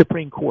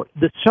Supreme Court.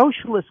 The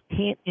socialists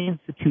can't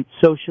institute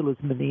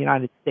socialism in the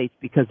United States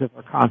because of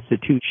our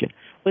Constitution.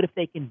 But if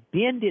they can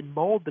bend and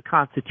mold the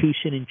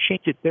Constitution and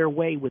change it their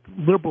way with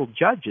liberal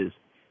judges,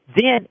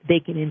 then they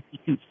can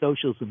institute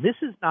socialism. This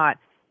is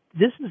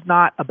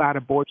not about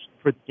abortion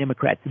for the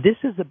Democrats. This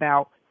is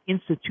about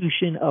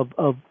institution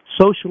of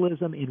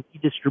socialism and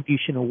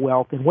redistribution of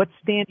wealth, and what's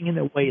standing in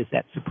their way is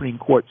that Supreme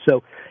Court.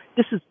 So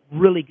this is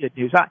really good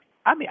news.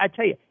 I mean, I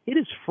tell you, it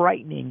is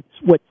frightening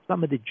what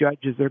some of the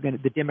judges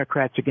the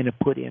Democrats are going to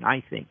put in.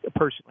 I think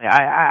personally,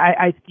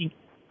 I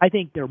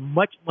think they're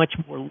much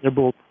more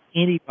liberal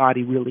than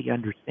anybody really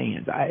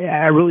understands.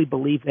 I really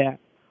believe that,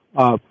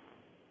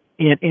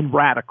 and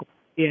radical,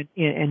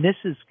 and this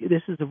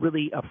is a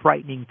really a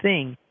frightening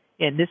thing.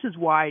 And this is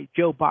why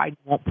Joe Biden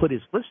won't put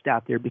his list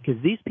out there, because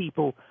these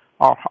people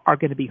are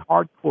going to be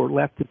hardcore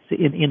leftists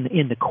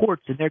in the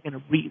courts, and they're going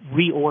to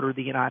reorder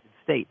the United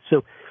States.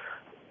 So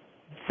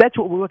that's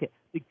what we're looking at.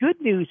 The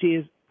good news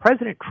is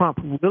President Trump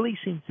really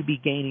seems to be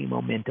gaining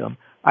momentum.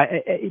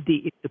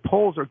 The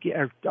polls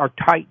are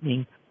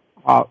tightening,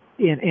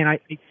 and I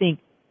think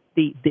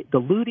the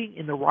looting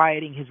and the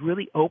rioting has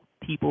really opened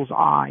people's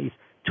eyes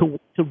to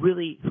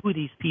really who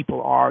these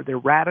people are. They're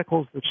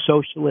radicals, they're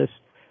socialists,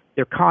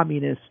 they're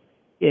communists.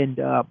 And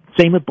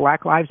same with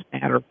Black Lives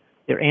Matter.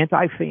 They're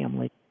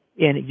anti-family,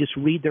 and you just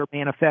read their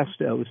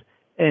manifestos,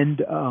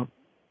 and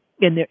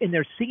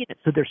they're seeing it,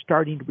 so they're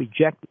starting to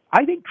reject it.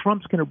 I think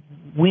Trump's going to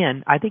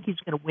win. I think he's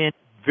going to win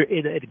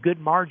at a good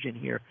margin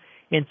here,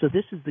 and so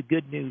this is the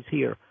good news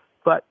here.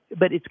 But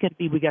it's going to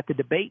be, we got the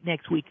debate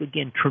next week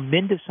again.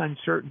 Tremendous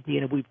uncertainty,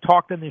 and we've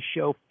talked on this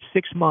show for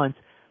 6 months.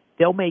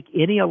 They'll make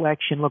any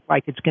election look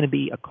like it's going to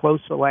be a close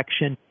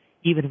election,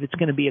 even if it's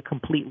going to be a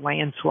complete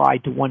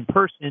landslide to one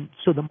person,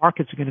 so the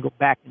markets are going to go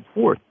back and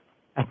forth.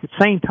 At the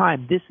same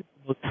time, this is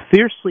the most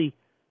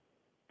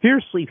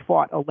fiercely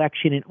fought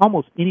election in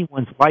almost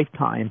anyone's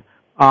lifetime.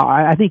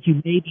 I think you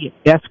maybe,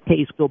 at best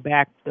case, go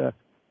back to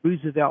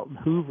Roosevelt and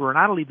Hoover, and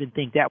I don't even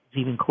think that was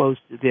even close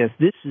to this.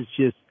 This is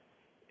just,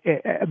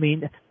 I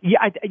mean, yeah,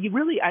 I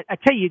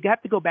tell you, you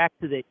got to go back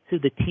to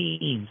the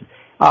teens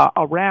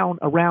around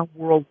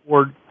World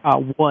War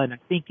One. I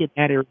think in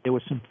that era there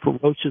was some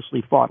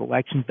ferociously fought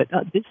elections, but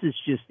this is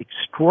just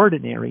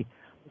extraordinary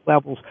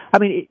levels. I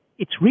mean,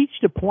 it's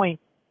reached a point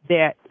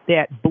that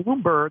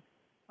Bloomberg,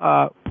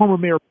 former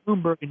Mayor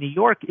Bloomberg in New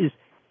York,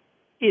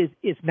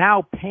 is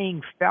now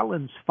paying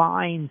felons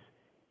fines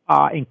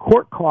and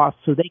court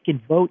costs so they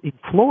can vote in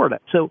Florida.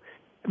 So,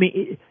 I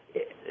mean,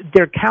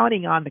 they're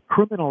counting on the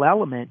criminal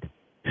element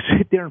to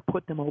sit there and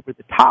put them over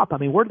the top. I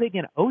mean, what are they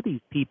going to owe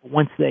these people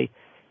once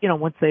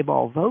they've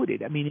all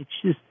voted? I mean, it's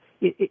just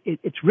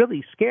it's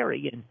really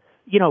scary. And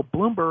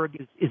Bloomberg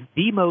is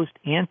the most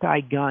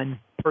anti-gun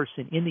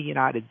person in the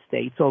United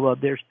States. Although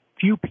there's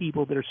few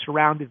people that are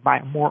surrounded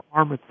by more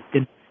armor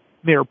than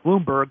Mayor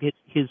Bloomberg.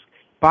 His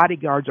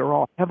bodyguards are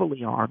all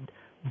heavily armed.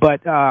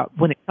 But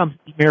when it comes to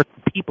the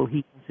American people,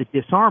 he wants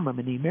to disarm them,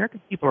 and the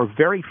American people are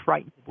very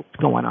frightened of what's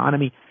going on. I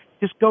mean,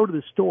 just go to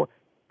the store.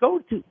 Go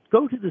to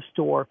the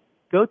store.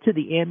 Go to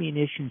the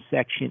ammunition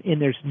section,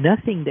 and there's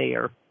nothing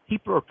there.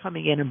 People are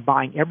coming in and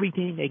buying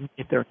everything they can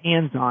get their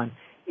hands on,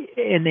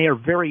 and they are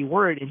very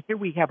worried. And here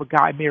we have a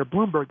guy, Mayor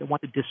Bloomberg, that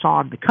wants to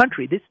disarm the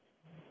country. This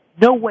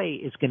no way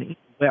is going to end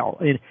well.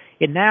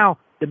 And now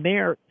the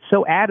mayor is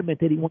so adamant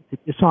that he wants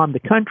to disarm the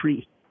country,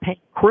 he's paying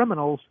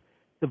criminals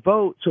to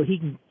vote so he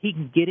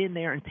can get in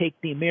there and take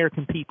the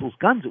American people's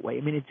guns away.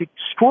 I mean, it's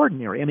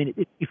extraordinary. I mean,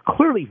 it's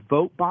clearly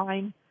vote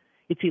buying.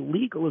 It's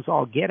illegal as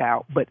all get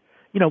out, but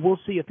we'll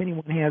see if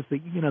anyone has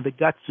the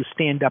guts to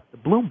stand up to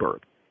Bloomberg.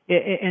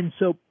 And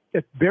so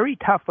a very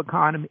tough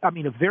economy. I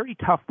mean, a very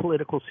tough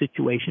political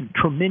situation.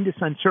 Tremendous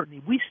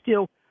uncertainty.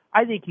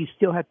 I think you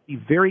still have to be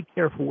very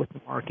careful with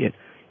the market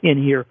in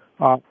here.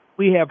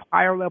 We have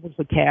higher levels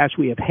of cash.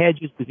 We have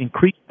hedges. We've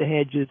increased the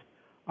hedges.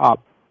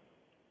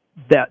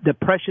 The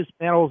precious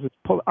metals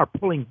are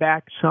pulling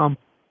back some.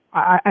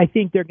 I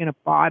think they're going to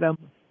bottom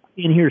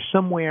in here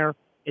somewhere.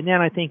 And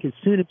then I think as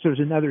soon as there's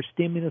another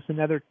stimulus,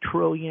 another $1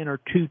 trillion or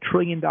 $2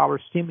 trillion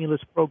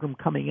stimulus program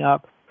coming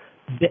up,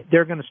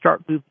 they're going to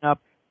start moving up.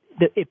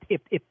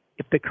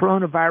 If the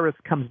coronavirus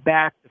comes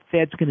back, the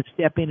Fed's going to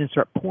step in and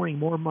start pouring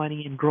more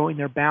money and growing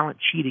their balance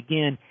sheet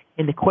again.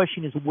 And the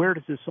question is, where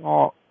does this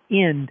all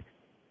end?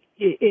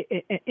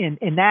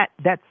 And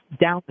that's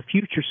down the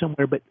future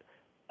somewhere. But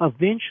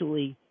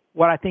eventually,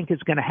 what I think is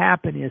going to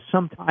happen is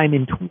sometime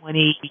in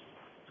 2022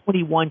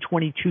 21,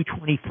 22,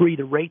 23,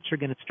 the rates are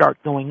going to start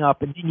going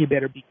up, and then you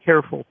better be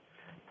careful.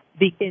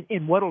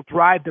 And what will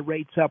drive the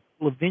rates up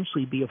will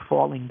eventually be a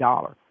falling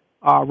dollar.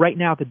 Right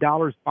now, the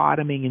dollar's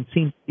bottoming and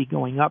seems to be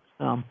going up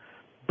some,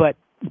 but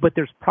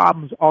there's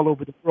problems all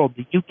over the world.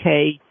 The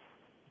UK,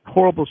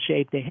 horrible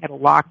shape. They had a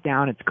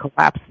lockdown. It's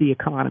collapsed the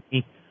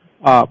economy.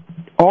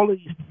 All of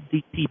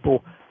these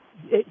people,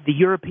 the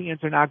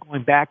Europeans are now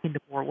going back into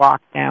more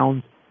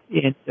lockdowns.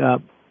 And,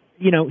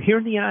 here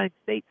in the United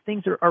States,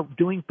 things are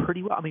doing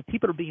pretty well. I mean,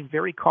 people are being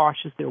very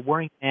cautious. They're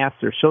wearing masks.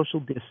 They're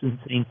social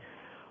distancing.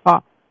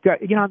 On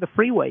the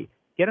freeway,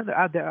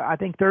 I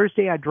think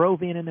Thursday I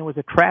drove in and there was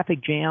a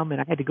traffic jam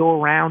and I had to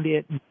go around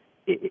it. And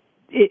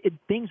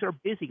things are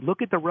busy.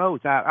 Look at the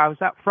roads. I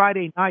was out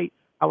Friday night.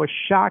 I was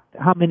shocked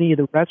how many of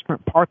the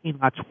restaurant parking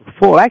lots were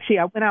full. Actually,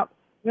 I went out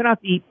to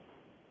eat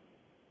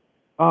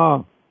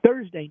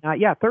Thursday night.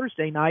 Yeah,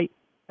 Thursday night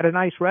at a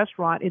nice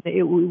restaurant, and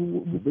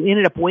we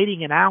ended up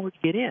waiting an hour to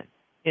get in.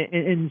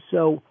 And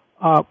so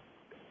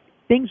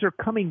things are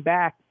coming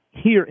back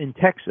here in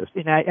Texas,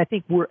 and I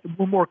think we're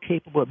more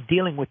capable of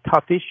dealing with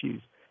tough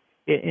issues.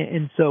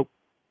 And so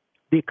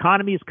the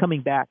economy is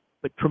coming back,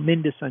 but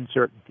tremendous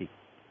uncertainty.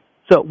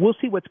 So we'll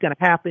see what's going to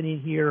happen in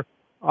here.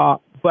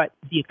 But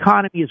the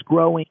economy is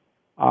growing.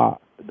 There's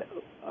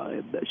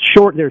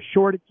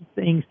shortage of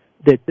things.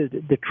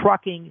 The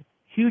trucking,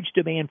 huge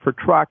demand for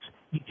trucks.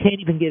 You can't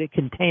even get a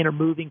container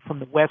moving from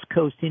the West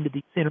Coast into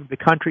the center of the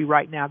country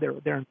right now.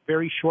 They're in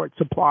very short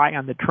supply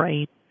on the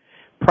train.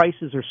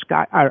 Prices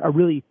are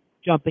really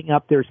jumping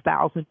up. There's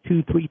 $1,000,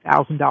 $2,000,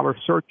 $3,000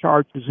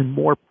 surcharges and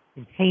more per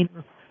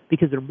container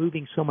because they're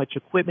moving so much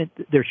equipment.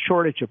 There's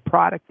shortage of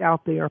product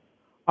out there.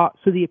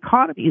 So the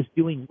economy is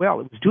doing well.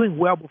 It was doing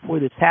well before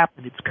this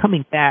happened. It's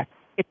coming back.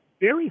 It's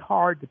very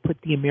hard to put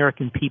the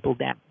American people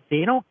down.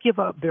 They don't give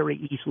up very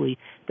easily.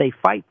 They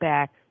fight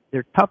back.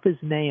 They're tough as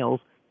nails,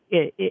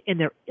 and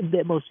they're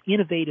the most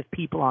innovative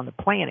people on the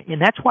planet.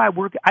 And that's why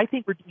I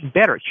think we're doing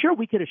better. Sure,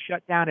 we could have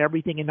shut down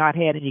everything and not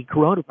had any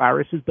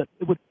coronaviruses, but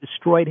it would have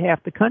destroyed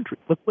half the country.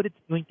 Look what it's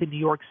doing to New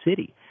York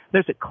City.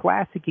 There's a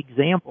classic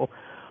example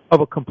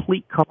of a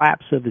complete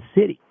collapse of the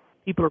city.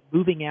 People are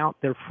moving out,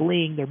 they're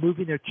fleeing, they're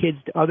moving their kids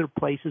to other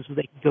places where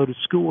they can go to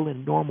school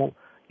and normal,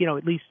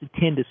 at least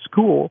attend to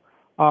school.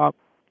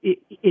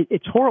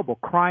 It's horrible.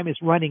 Crime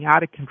is running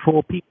out of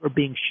control. People are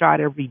being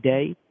shot every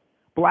day.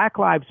 Black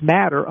lives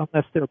matter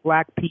unless they're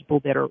black people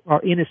that are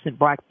innocent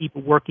black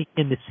people working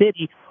in the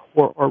city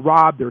or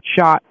robbed or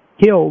shot,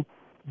 killed.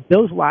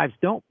 Those lives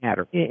don't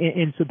matter.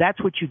 And so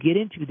that's what you get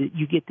into, that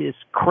you get this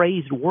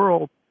crazed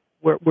world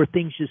where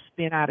things just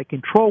spin out of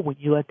control when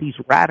you let these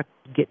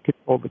radicals get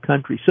control of the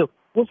country. So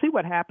we'll see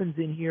what happens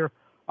in here.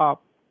 Tell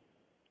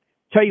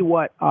you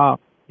what,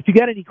 if you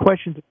got any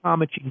questions or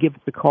comments, you can give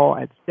us a call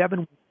at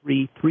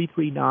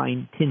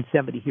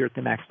 713-339-1070 here at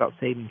the Maxed Out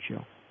Savings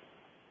Show.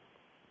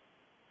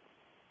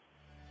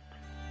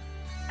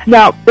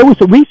 Now, there was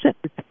a recent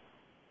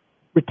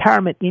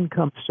retirement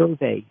income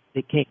survey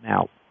that came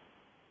out,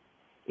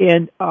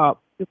 and an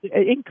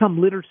income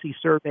literacy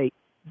survey.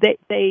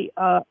 They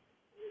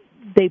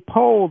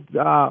polled,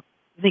 I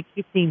think,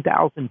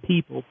 15,000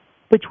 people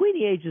between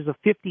the ages of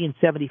 50 and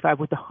 75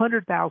 with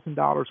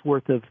 $100,000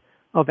 worth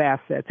of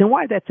assets. And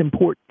why that's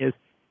important is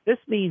this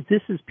means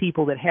this is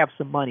people that have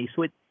some money.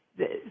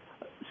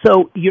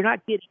 So you're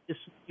not getting just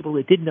people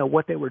that didn't know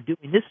what they were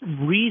doing. This is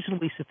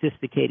reasonably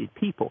sophisticated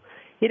people.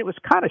 And it was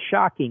kind of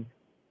shocking.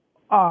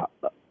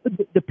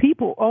 The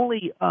people,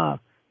 only 19%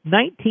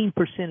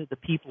 of the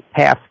people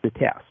passed the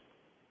test.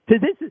 So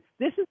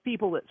this is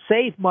people that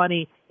save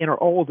money and are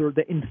older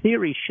that in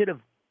theory should have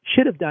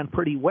done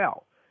pretty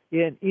well.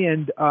 And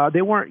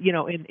they weren't,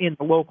 in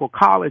the local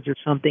college or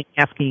something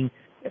asking,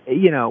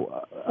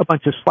 a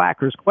bunch of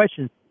slackers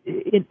questions.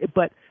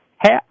 But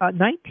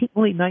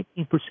only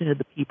 19% of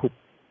the people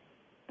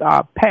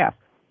passed.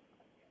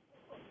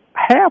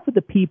 Half of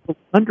the people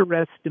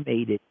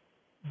underestimated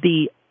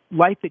the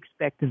life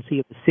expectancy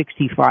of a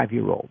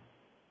 65-year-old.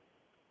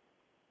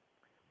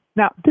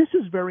 Now, this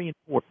is very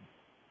important.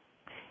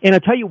 And I'll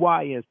tell you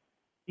why is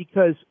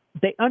because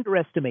they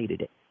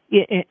underestimated it.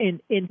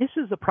 And this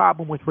is a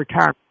problem with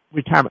retirement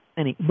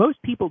planning.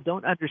 Most people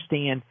don't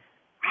understand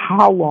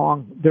how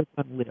long they're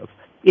going to live.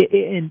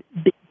 And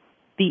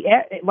the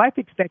life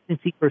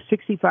expectancy for a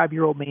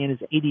 65-year-old man is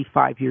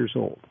 85 years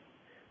old.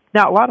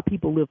 Now, a lot of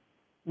people live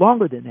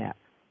longer than that.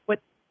 But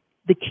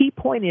the key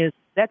point is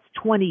that's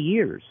 20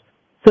 years.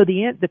 So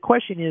the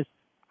question is,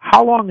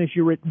 how long is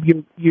your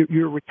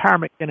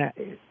retirement going to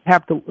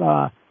have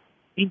to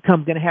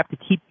income going to have to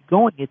keep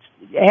going? It's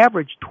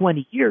average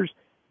 20 years,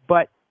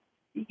 but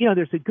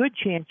there's a good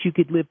chance you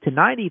could live to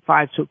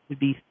 95, so it could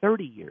be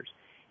 30 years.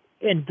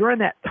 And during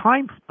that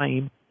time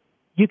frame,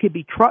 you could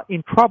be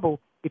in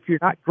trouble if you're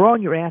not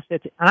growing your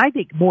assets. And I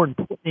think more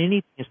important than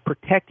anything is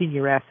protecting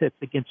your assets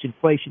against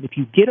inflation. If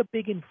you get a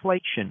big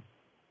inflation,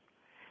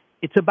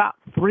 it's about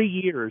 3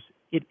 years.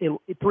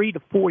 3 to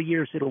 4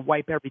 years, it'll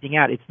wipe everything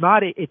out. It's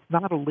not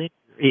a linear.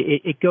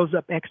 It goes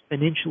up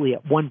exponentially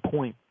at one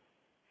point.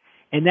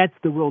 And that's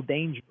the real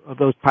danger of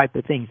those type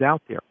of things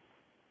out there.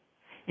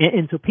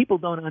 And so people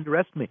don't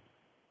underestimate.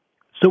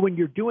 So when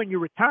you're doing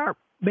your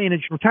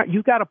management,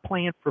 you've got to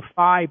plan for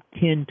 5,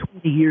 10,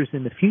 20 years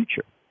in the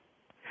future.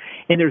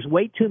 And there's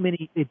way too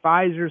many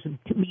advisors and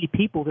too many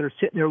people that are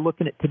sitting there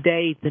looking at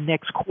today, the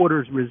next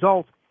quarter's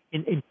results,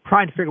 and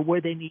trying to figure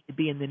where they need to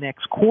be in the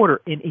next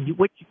quarter. And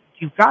what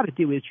you've got to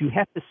do is you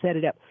have to set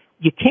it up.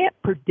 You can't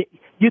predict.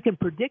 You can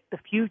predict the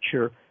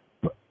future.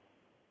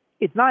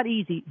 It's not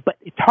easy, but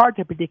it's hard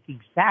to predict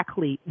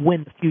exactly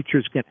when the future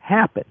is going to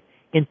happen.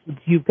 And so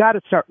you've got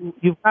to start.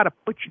 You've got to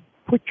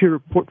put your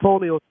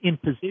portfolio in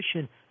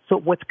position so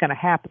what's going to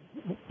happen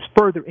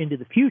further into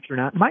the future.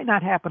 Now, it might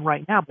not happen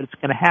right now, but it's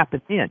going to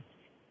happen then.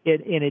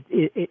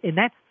 And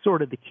that's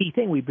sort of the key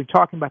thing. We've been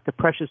talking about the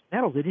precious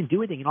metals. They didn't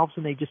do anything, and all of a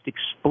sudden they just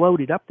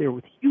exploded up there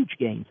with huge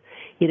gains.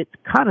 And it's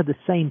kind of the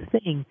same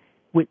thing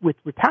with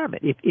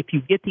retirement. If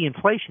you get the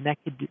inflation, that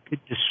could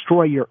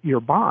destroy your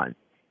bonds.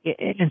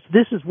 And so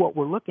this is what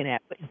we're looking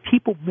at. But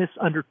people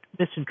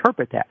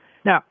misinterpret that.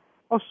 Now,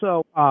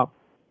 also,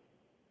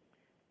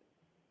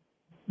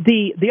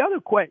 the other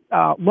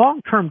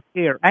long-term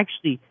care,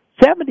 actually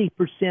 70%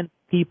 of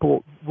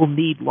people will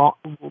need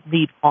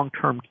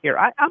long-term care.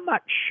 I'm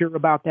not sure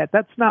about that.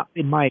 That's not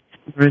been my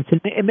experience,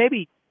 and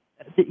maybe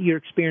your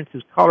experience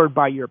is colored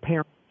by your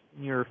parents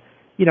and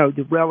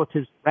the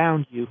relatives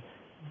around you.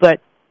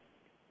 But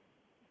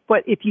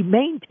if you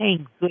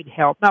maintain good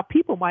health, now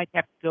people might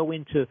have to go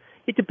into.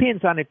 It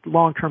depends on if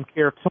long-term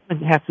care. If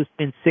someone has to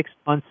spend 6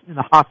 months in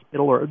the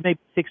hospital, or maybe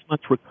 6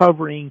 months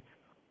recovering,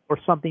 or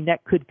something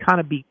that could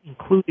kind of be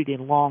included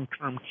in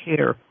long-term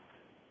care.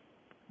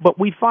 But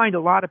we find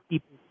a lot of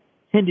people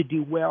tend to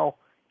do well,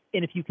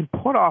 and if you can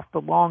put off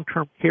the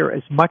long-term care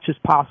as much as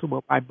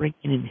possible by bringing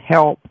in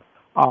help,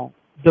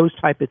 those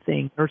type of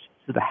things, nurses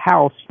to the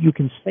house, you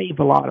can save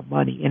a lot of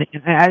money. And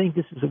I think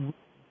this is a really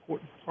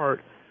important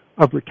part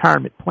of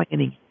retirement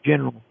planning in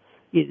general,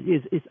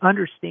 is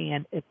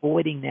understand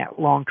avoiding that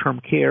long-term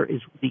care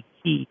is really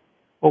key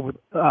over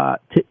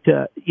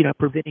to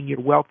preventing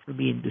your wealth from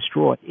being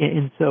destroyed.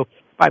 And so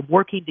by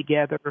working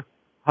together,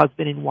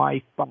 husband and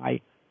wife, by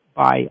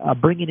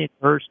bringing in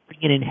nurse,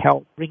 bringing in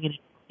help, bringing in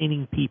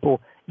cleaning people,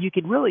 you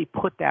can really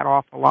put that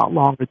off a lot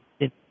longer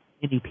than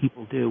many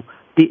people do,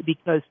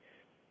 because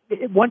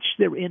once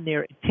they're in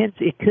there,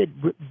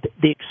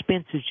 the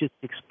expenses just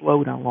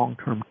explode on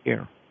long-term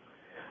care.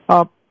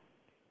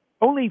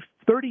 Only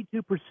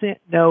 32%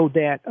 know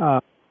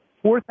that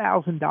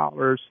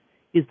 $4,000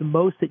 is the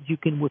most that you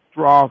can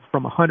withdraw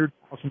from a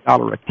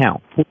 $100,000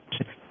 account. 4%.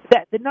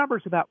 The number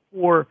is about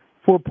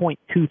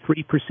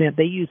 4.23%.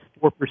 They use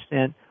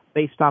 4%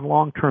 based on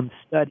long-term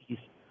studies.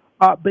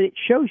 But it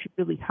shows you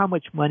really how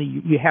much money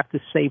you have to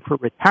save for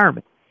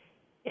retirement.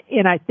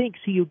 And I think,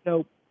 so you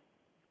go,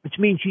 which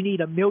means you need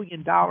 $1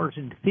 million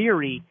in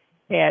theory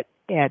to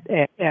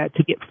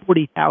get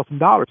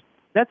 $40,000.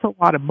 That's a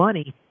lot of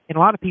money, and a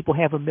lot of people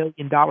have $1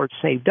 million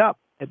saved up.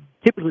 And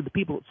typically, the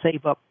people that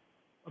save up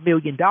 $1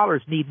 million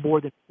need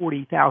more than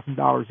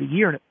 $40,000 a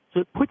year.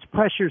 So it puts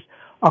pressures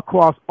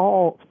across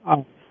all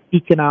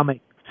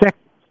economic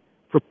sectors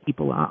for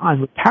people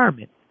on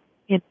retirement.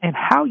 And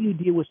how you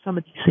deal with some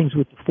of these things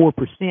with the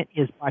 4%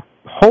 is by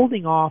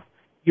holding off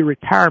your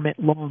retirement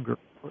longer,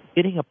 or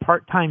getting a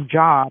part-time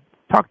job.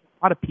 Talk to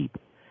a lot of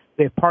people.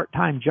 They have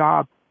part-time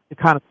jobs to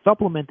kind of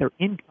supplement their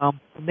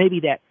income from maybe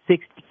that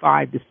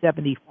 65 to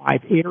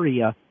 75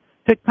 area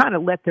to kind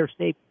of let their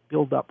savings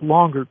build up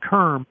longer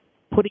term,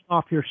 putting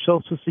off your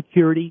Social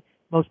Security.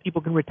 Most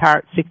people can retire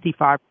at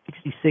 65,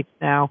 66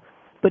 now.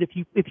 But if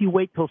you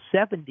wait till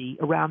 70,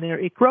 around there,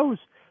 it grows.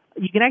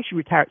 You can actually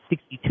retire at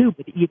 62,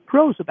 but it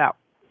grows it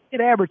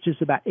averages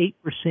about 8%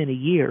 a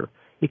year.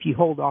 If you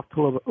hold off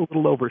to a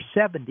little over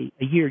 70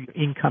 a year, your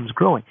income's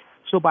growing.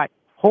 So by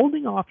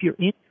holding off your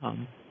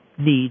income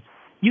needs,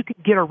 you can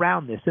get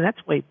around this, and that's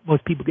the way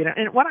most people get out.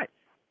 And what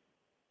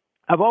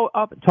I've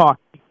often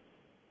talked,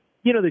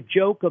 the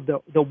joke of the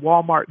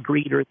Walmart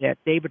greeter that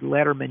David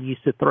Letterman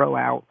used to throw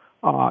out,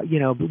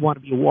 want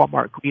to be a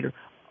Walmart greeter.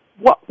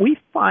 What we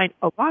find,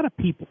 a lot of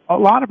people, a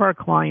lot of our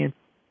clients,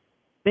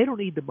 they don't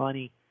need the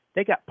money.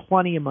 They got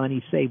plenty of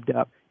money saved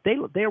up.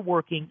 They're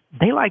working.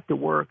 They like to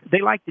work.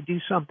 They like to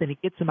do something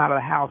that gets them out of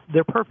the house.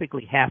 They're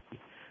perfectly happy.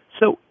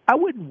 So I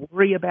wouldn't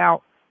worry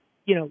about,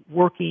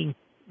 working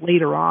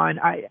later on.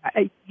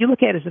 You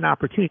look at it as an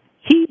opportunity.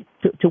 Key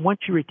to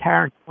once you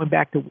retire and going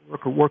back to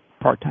work or work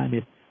part-time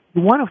is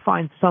you want to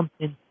find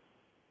something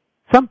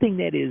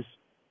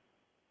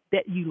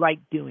that you like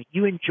doing,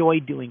 you enjoy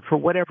doing for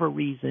whatever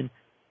reason.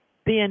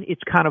 Then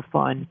it's kind of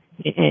fun,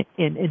 and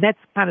that's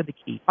kind of the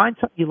key. Find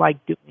something you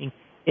like doing,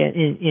 and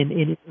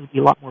it'll be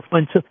a lot more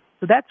fun. So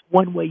that's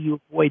one way you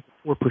avoid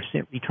the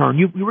 4% return.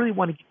 You really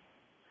want to get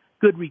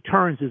good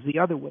returns is the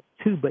other way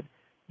too, but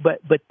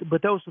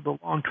those are the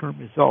long-term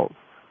results.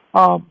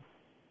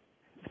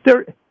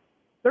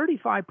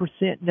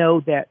 35%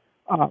 know that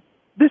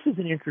this is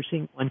an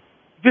interesting one.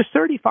 Just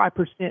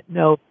 35%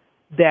 know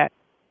that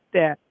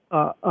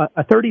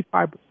a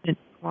 35%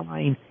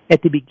 decline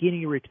at the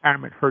beginning of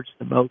retirement hurts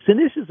the most, and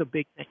this is a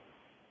big thing.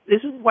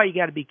 This is why you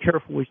got to be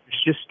careful when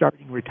you're just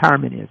starting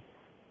retirement.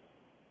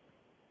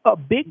 a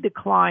big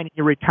decline in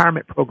your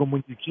retirement program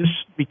when you just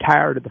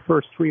retired in the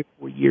first 3 or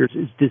 4 years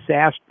is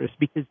disastrous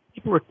because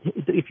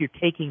if you're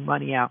taking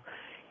money out,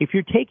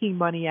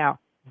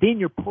 then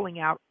you're pulling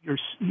out your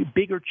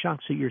bigger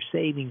chunks of your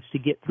savings to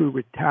get through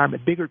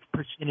retirement, bigger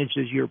percentages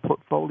of your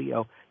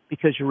portfolio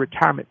because your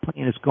retirement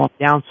plan has gone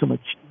down so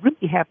much. You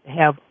really have to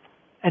have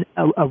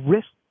a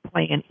risk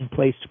plan in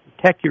place to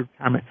protect your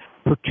retirement,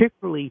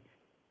 particularly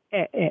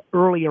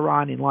earlier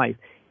on in life.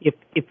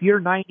 If you're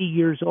 90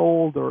 years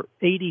old or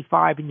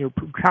 85 and your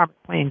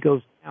retirement plan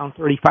goes down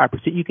 35%,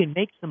 you can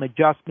make some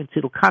adjustments.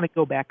 It'll kind of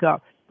go back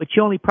up, but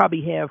you only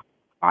probably have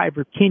 5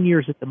 or 10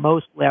 years at the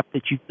most left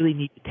that you really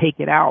need to take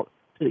it out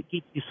so it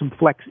gives you some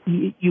flex.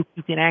 You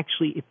can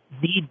actually, if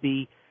need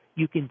be,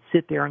 you can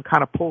sit there and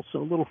kind of pull a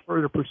little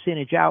further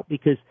percentage out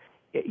because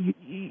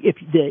if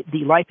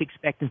the life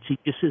expectancy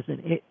just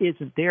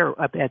isn't there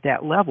up at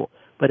that level.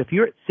 But if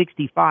you're at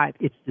 65,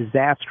 it's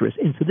disastrous.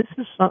 And so this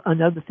is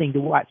another thing to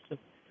watch. So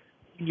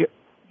you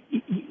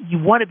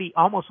want to be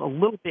almost a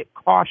little bit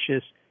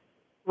cautious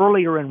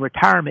earlier in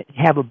retirement and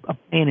have a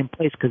plan in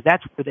place because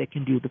that's where they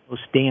can do the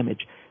most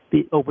damage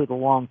over the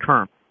long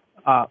term.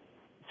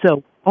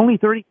 So only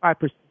 35% of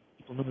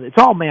people know that. It's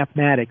all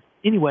mathematics.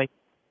 Anyway,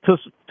 so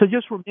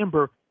just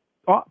remember,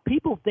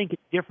 people think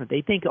it's different.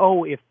 They think,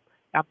 if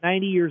I'm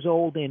 90 years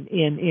old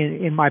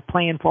and my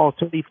plan falls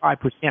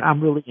 35%, I'm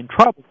really in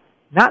trouble.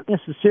 Not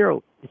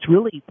necessarily. It's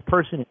really the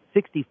person at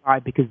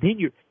 65 because then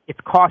it's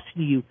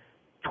costing you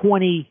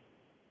 20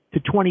 to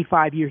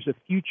 25 years of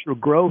future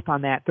growth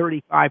on that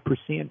 35%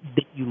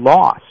 that you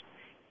lost.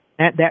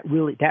 That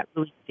really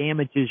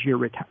damages your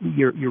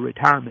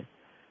retirement.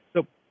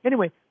 So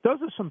anyway,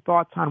 those are some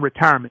thoughts on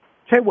retirement.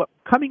 Tell you what,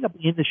 coming up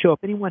in the show,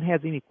 if anyone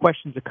has any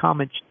questions or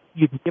comments,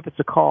 you can give us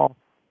a call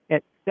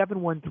at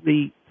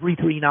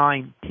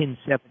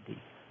 713-339-1070. Do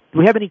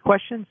we have any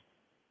questions?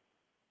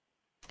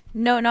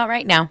 No, not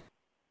right now.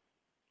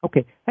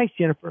 Okay. Thanks,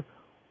 Jennifer.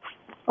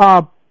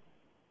 I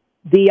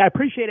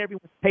appreciate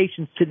everyone's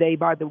patience today.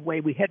 By the way,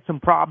 we had some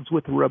problems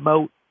with the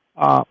remote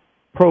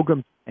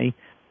program today.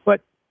 But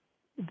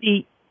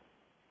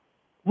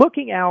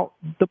looking out,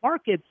 the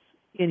markets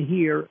in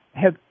here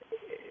have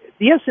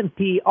the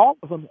S&P, all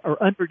of them are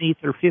underneath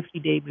their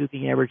 50-day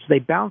moving average. They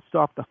bounced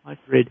off the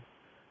 100.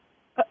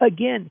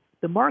 Again,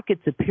 the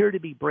markets appear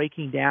to be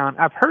breaking down.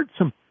 I've heard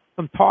some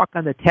talk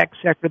on the tech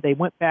sector. They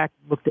went back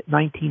and looked at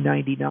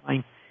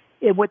 1999.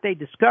 And what they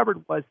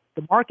discovered was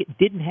the market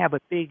didn't have a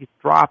big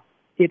drop.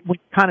 It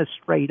went kind of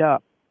straight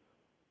up.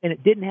 And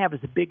it didn't have as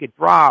big a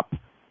drop.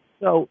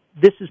 So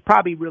this is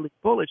probably really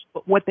bullish.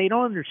 But what they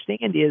don't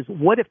understand is,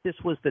 what if this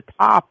was the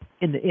top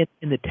in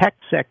the tech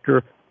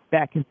sector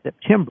back in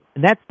September?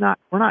 And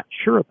we're not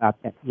sure about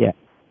that yet.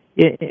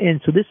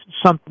 And so this is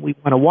something we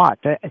want to watch.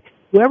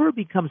 Whoever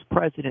becomes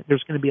president,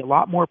 there's going to be a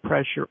lot more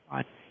pressure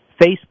on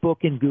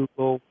Facebook and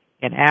Google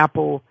and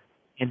Apple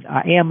and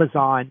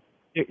Amazon.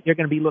 They're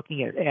going to be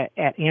looking at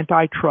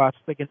antitrust.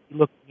 They're going to be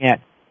looking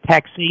at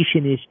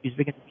taxation issues.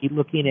 They're going to be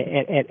looking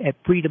at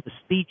freedom of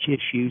speech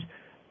issues.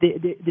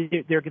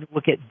 They're going to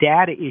look at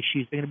data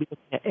issues. They're going to be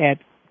looking at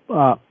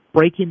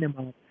breaking them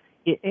up.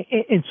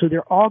 And so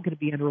they're all going to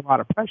be under a lot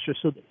of pressure.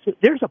 So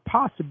there's a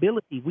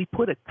possibility we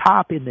put a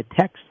top in the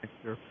tech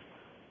sector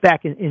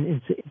back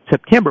in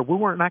September. We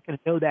weren't not going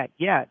to know that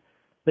yet,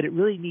 but it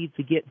really needs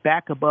to get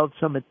back above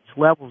some of these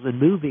levels and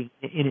moving,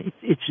 and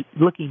it's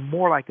looking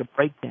more like a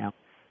breakdown.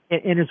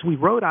 And as we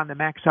wrote on the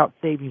Max Out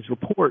Savings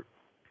Report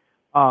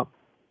a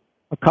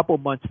couple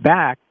months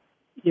back,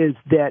 is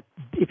that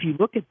if you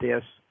look at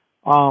this,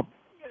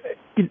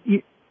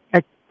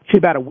 actually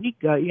about a week,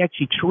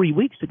 actually 3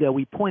 weeks ago,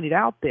 we pointed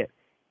out that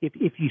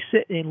if you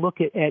sit and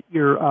look at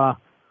your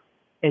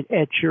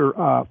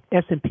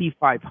S&P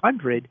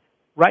 500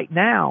 right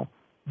now,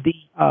 the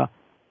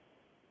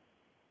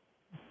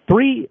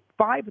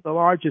 5 of the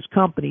largest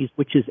companies,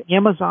 which is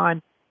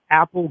Amazon,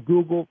 Apple,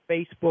 Google,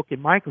 Facebook,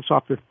 and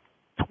Microsoft, are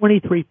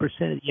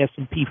 23% of the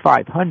S&P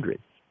 500.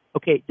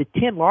 Okay, the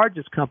 10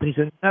 largest companies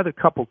and another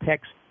couple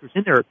tech sectors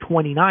in there are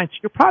 29, so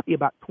you're probably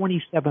about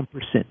 27%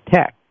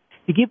 tech.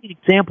 To give you an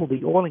example,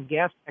 the oil and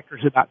gas sector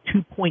is about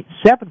 2.7%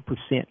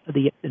 of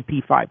the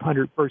S&P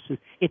 500 versus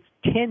it's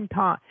 10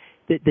 times.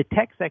 The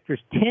tech sector is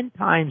 10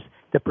 times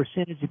the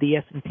percentage of the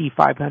S&P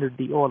 500,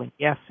 the oil and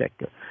gas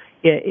sector.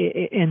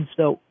 And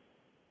so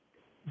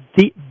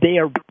they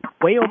are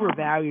way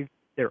overvalued,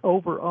 they're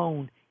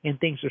over-owned, and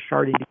things are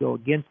starting to go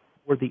against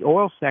where the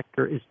oil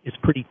sector is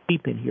pretty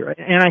cheap in here.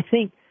 And I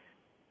think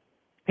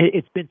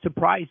it's been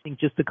surprising,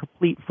 just the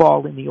complete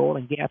fall in the oil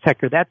and gas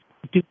sector. That's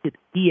due to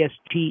the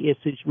ESG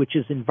issues, which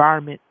is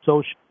environment,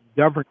 social, and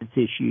governance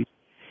issues,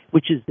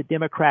 which is the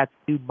Democrats'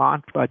 new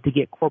mantra to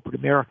get corporate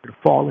America to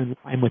fall in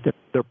line with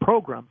their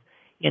program.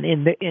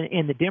 And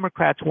the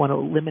Democrats want to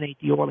eliminate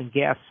the oil and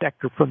gas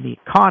sector from the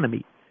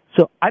economy.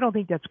 So I don't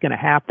think that's going to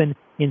happen.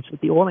 And so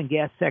the oil and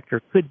gas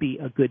sector could be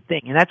a good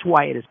thing. And that's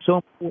why it is so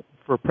important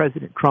for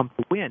President Trump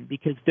to win,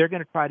 because they're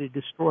going to try to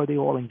destroy the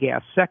oil and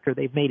gas sector.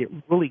 They've made it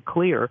really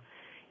clear.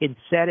 In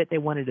Senate, they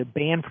wanted to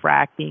ban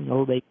fracking,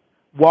 or they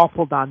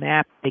waffled on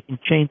that. They can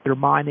change their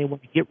mind. They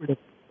want to get rid of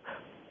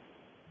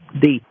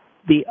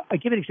I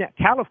give an example.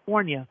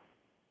 California.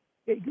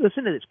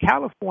 Listen to this.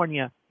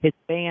 California has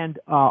banned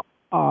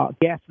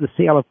the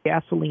sale of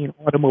gasoline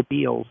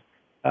automobiles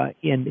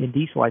in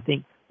diesel. I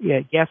think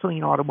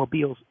gasoline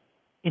automobiles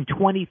in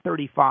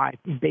 2035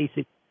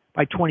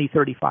 by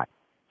 2035.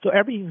 So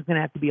everything's going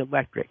to have to be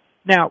electric.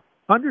 Now,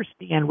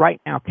 understand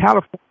right now,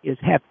 California is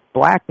having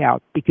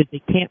blackouts because they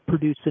can't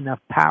produce enough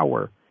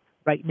power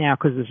right now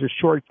because there's a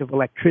shortage of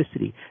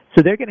electricity.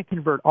 So they're going to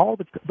convert all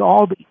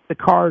the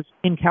cars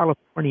in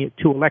California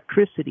to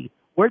electricity.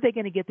 Where are they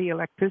going to get the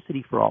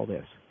electricity for all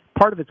this?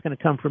 Part of it's going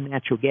to come from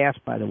natural gas,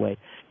 by the way.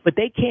 But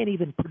they can't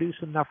even produce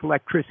enough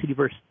electricity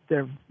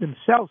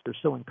themselves. They're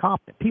so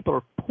incompetent. People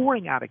are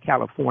pouring out of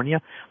California.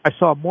 I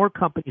saw more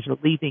companies are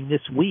leaving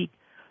this week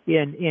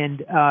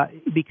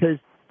because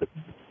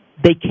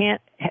they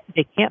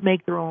can't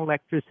make their own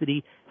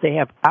electricity. They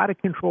have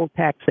out-of-control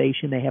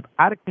taxation. They have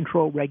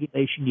out-of-control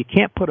regulation. You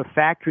can't put a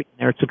factory in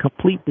there. It's a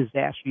complete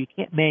disaster. You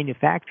can't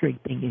manufacture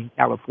anything in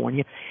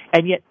California.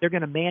 And yet they're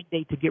going to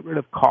mandate to get rid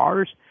of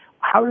cars.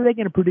 How are they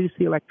going to produce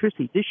the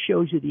electricity? This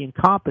shows you the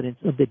incompetence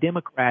of the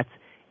Democrats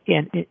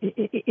in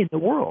the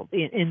world.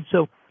 And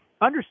so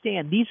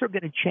understand these are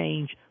going to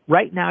change.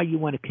 Right now you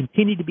want to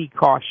continue to be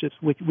cautious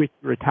with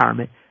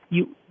retirement.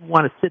 You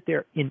want to sit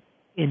there and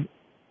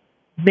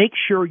make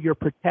sure you're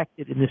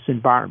protected in this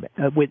environment.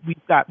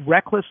 We've got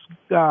reckless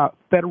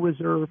Federal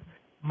Reserve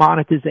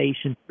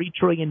monetization, $3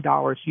 trillion.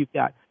 You've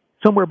got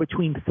somewhere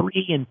between $3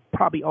 and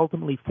probably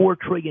ultimately $4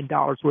 trillion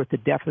worth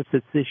of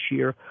deficits this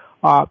year.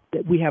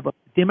 We have a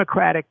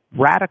Democratic,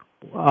 radical,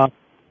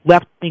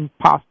 left-wing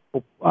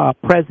possible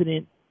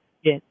president.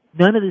 And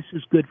none of this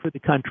is good for the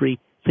country,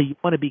 so you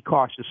want to be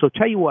cautious. So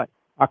tell you what,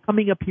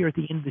 coming up here at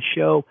the end of the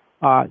show,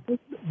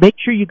 make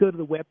sure you go to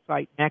the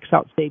website, Max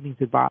Out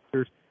Savings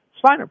Advisors.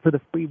 Sign up for the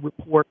free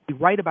report. We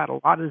write about a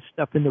lot of this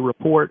stuff in the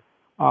report,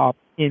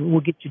 and we'll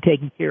get you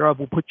taken care of.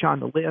 We'll put you on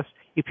the list.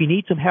 If you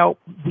need some help,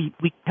 we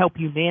can help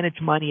you manage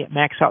money at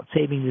Max Out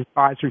Savings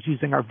Advisors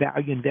using our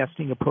value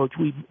investing approach.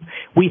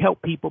 We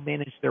help people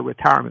manage their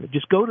retirement.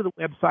 Just go to the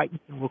website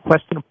and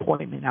request an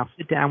appointment. I'll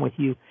sit down with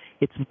you.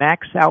 It's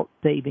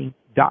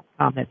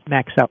maxoutsavings.com. That's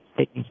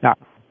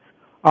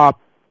maxoutsavings.com.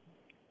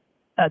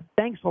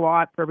 Thanks a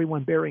lot for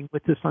everyone bearing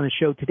with us on the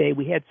show today.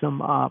 We had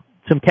some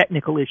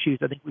technical issues.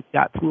 I think we've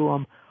got through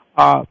them.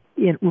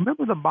 And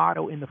remember the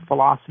motto in the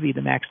philosophy of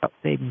the Max Out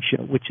Savings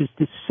Show, which is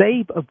to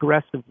save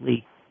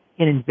aggressively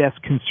and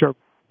invest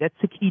conservatively. That's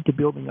the key to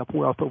building up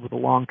wealth over the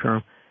long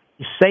term.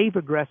 To save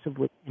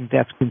aggressively,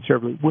 invest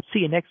conservatively. We'll see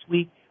you next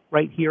week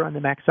right here on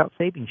the Max Out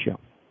Savings Show.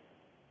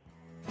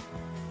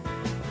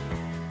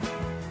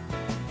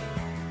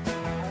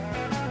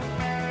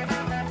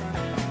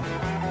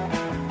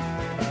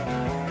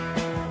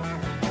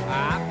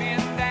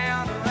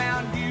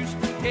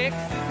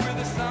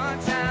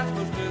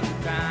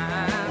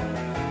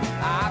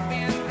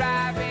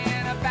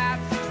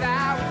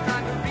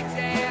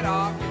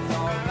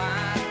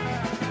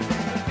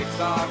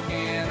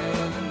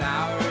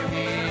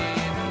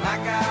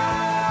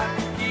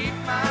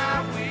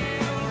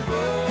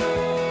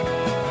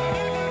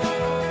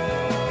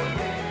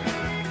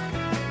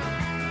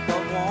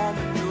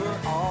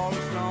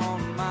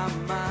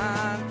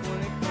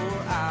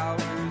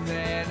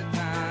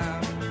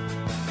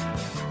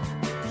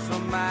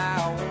 My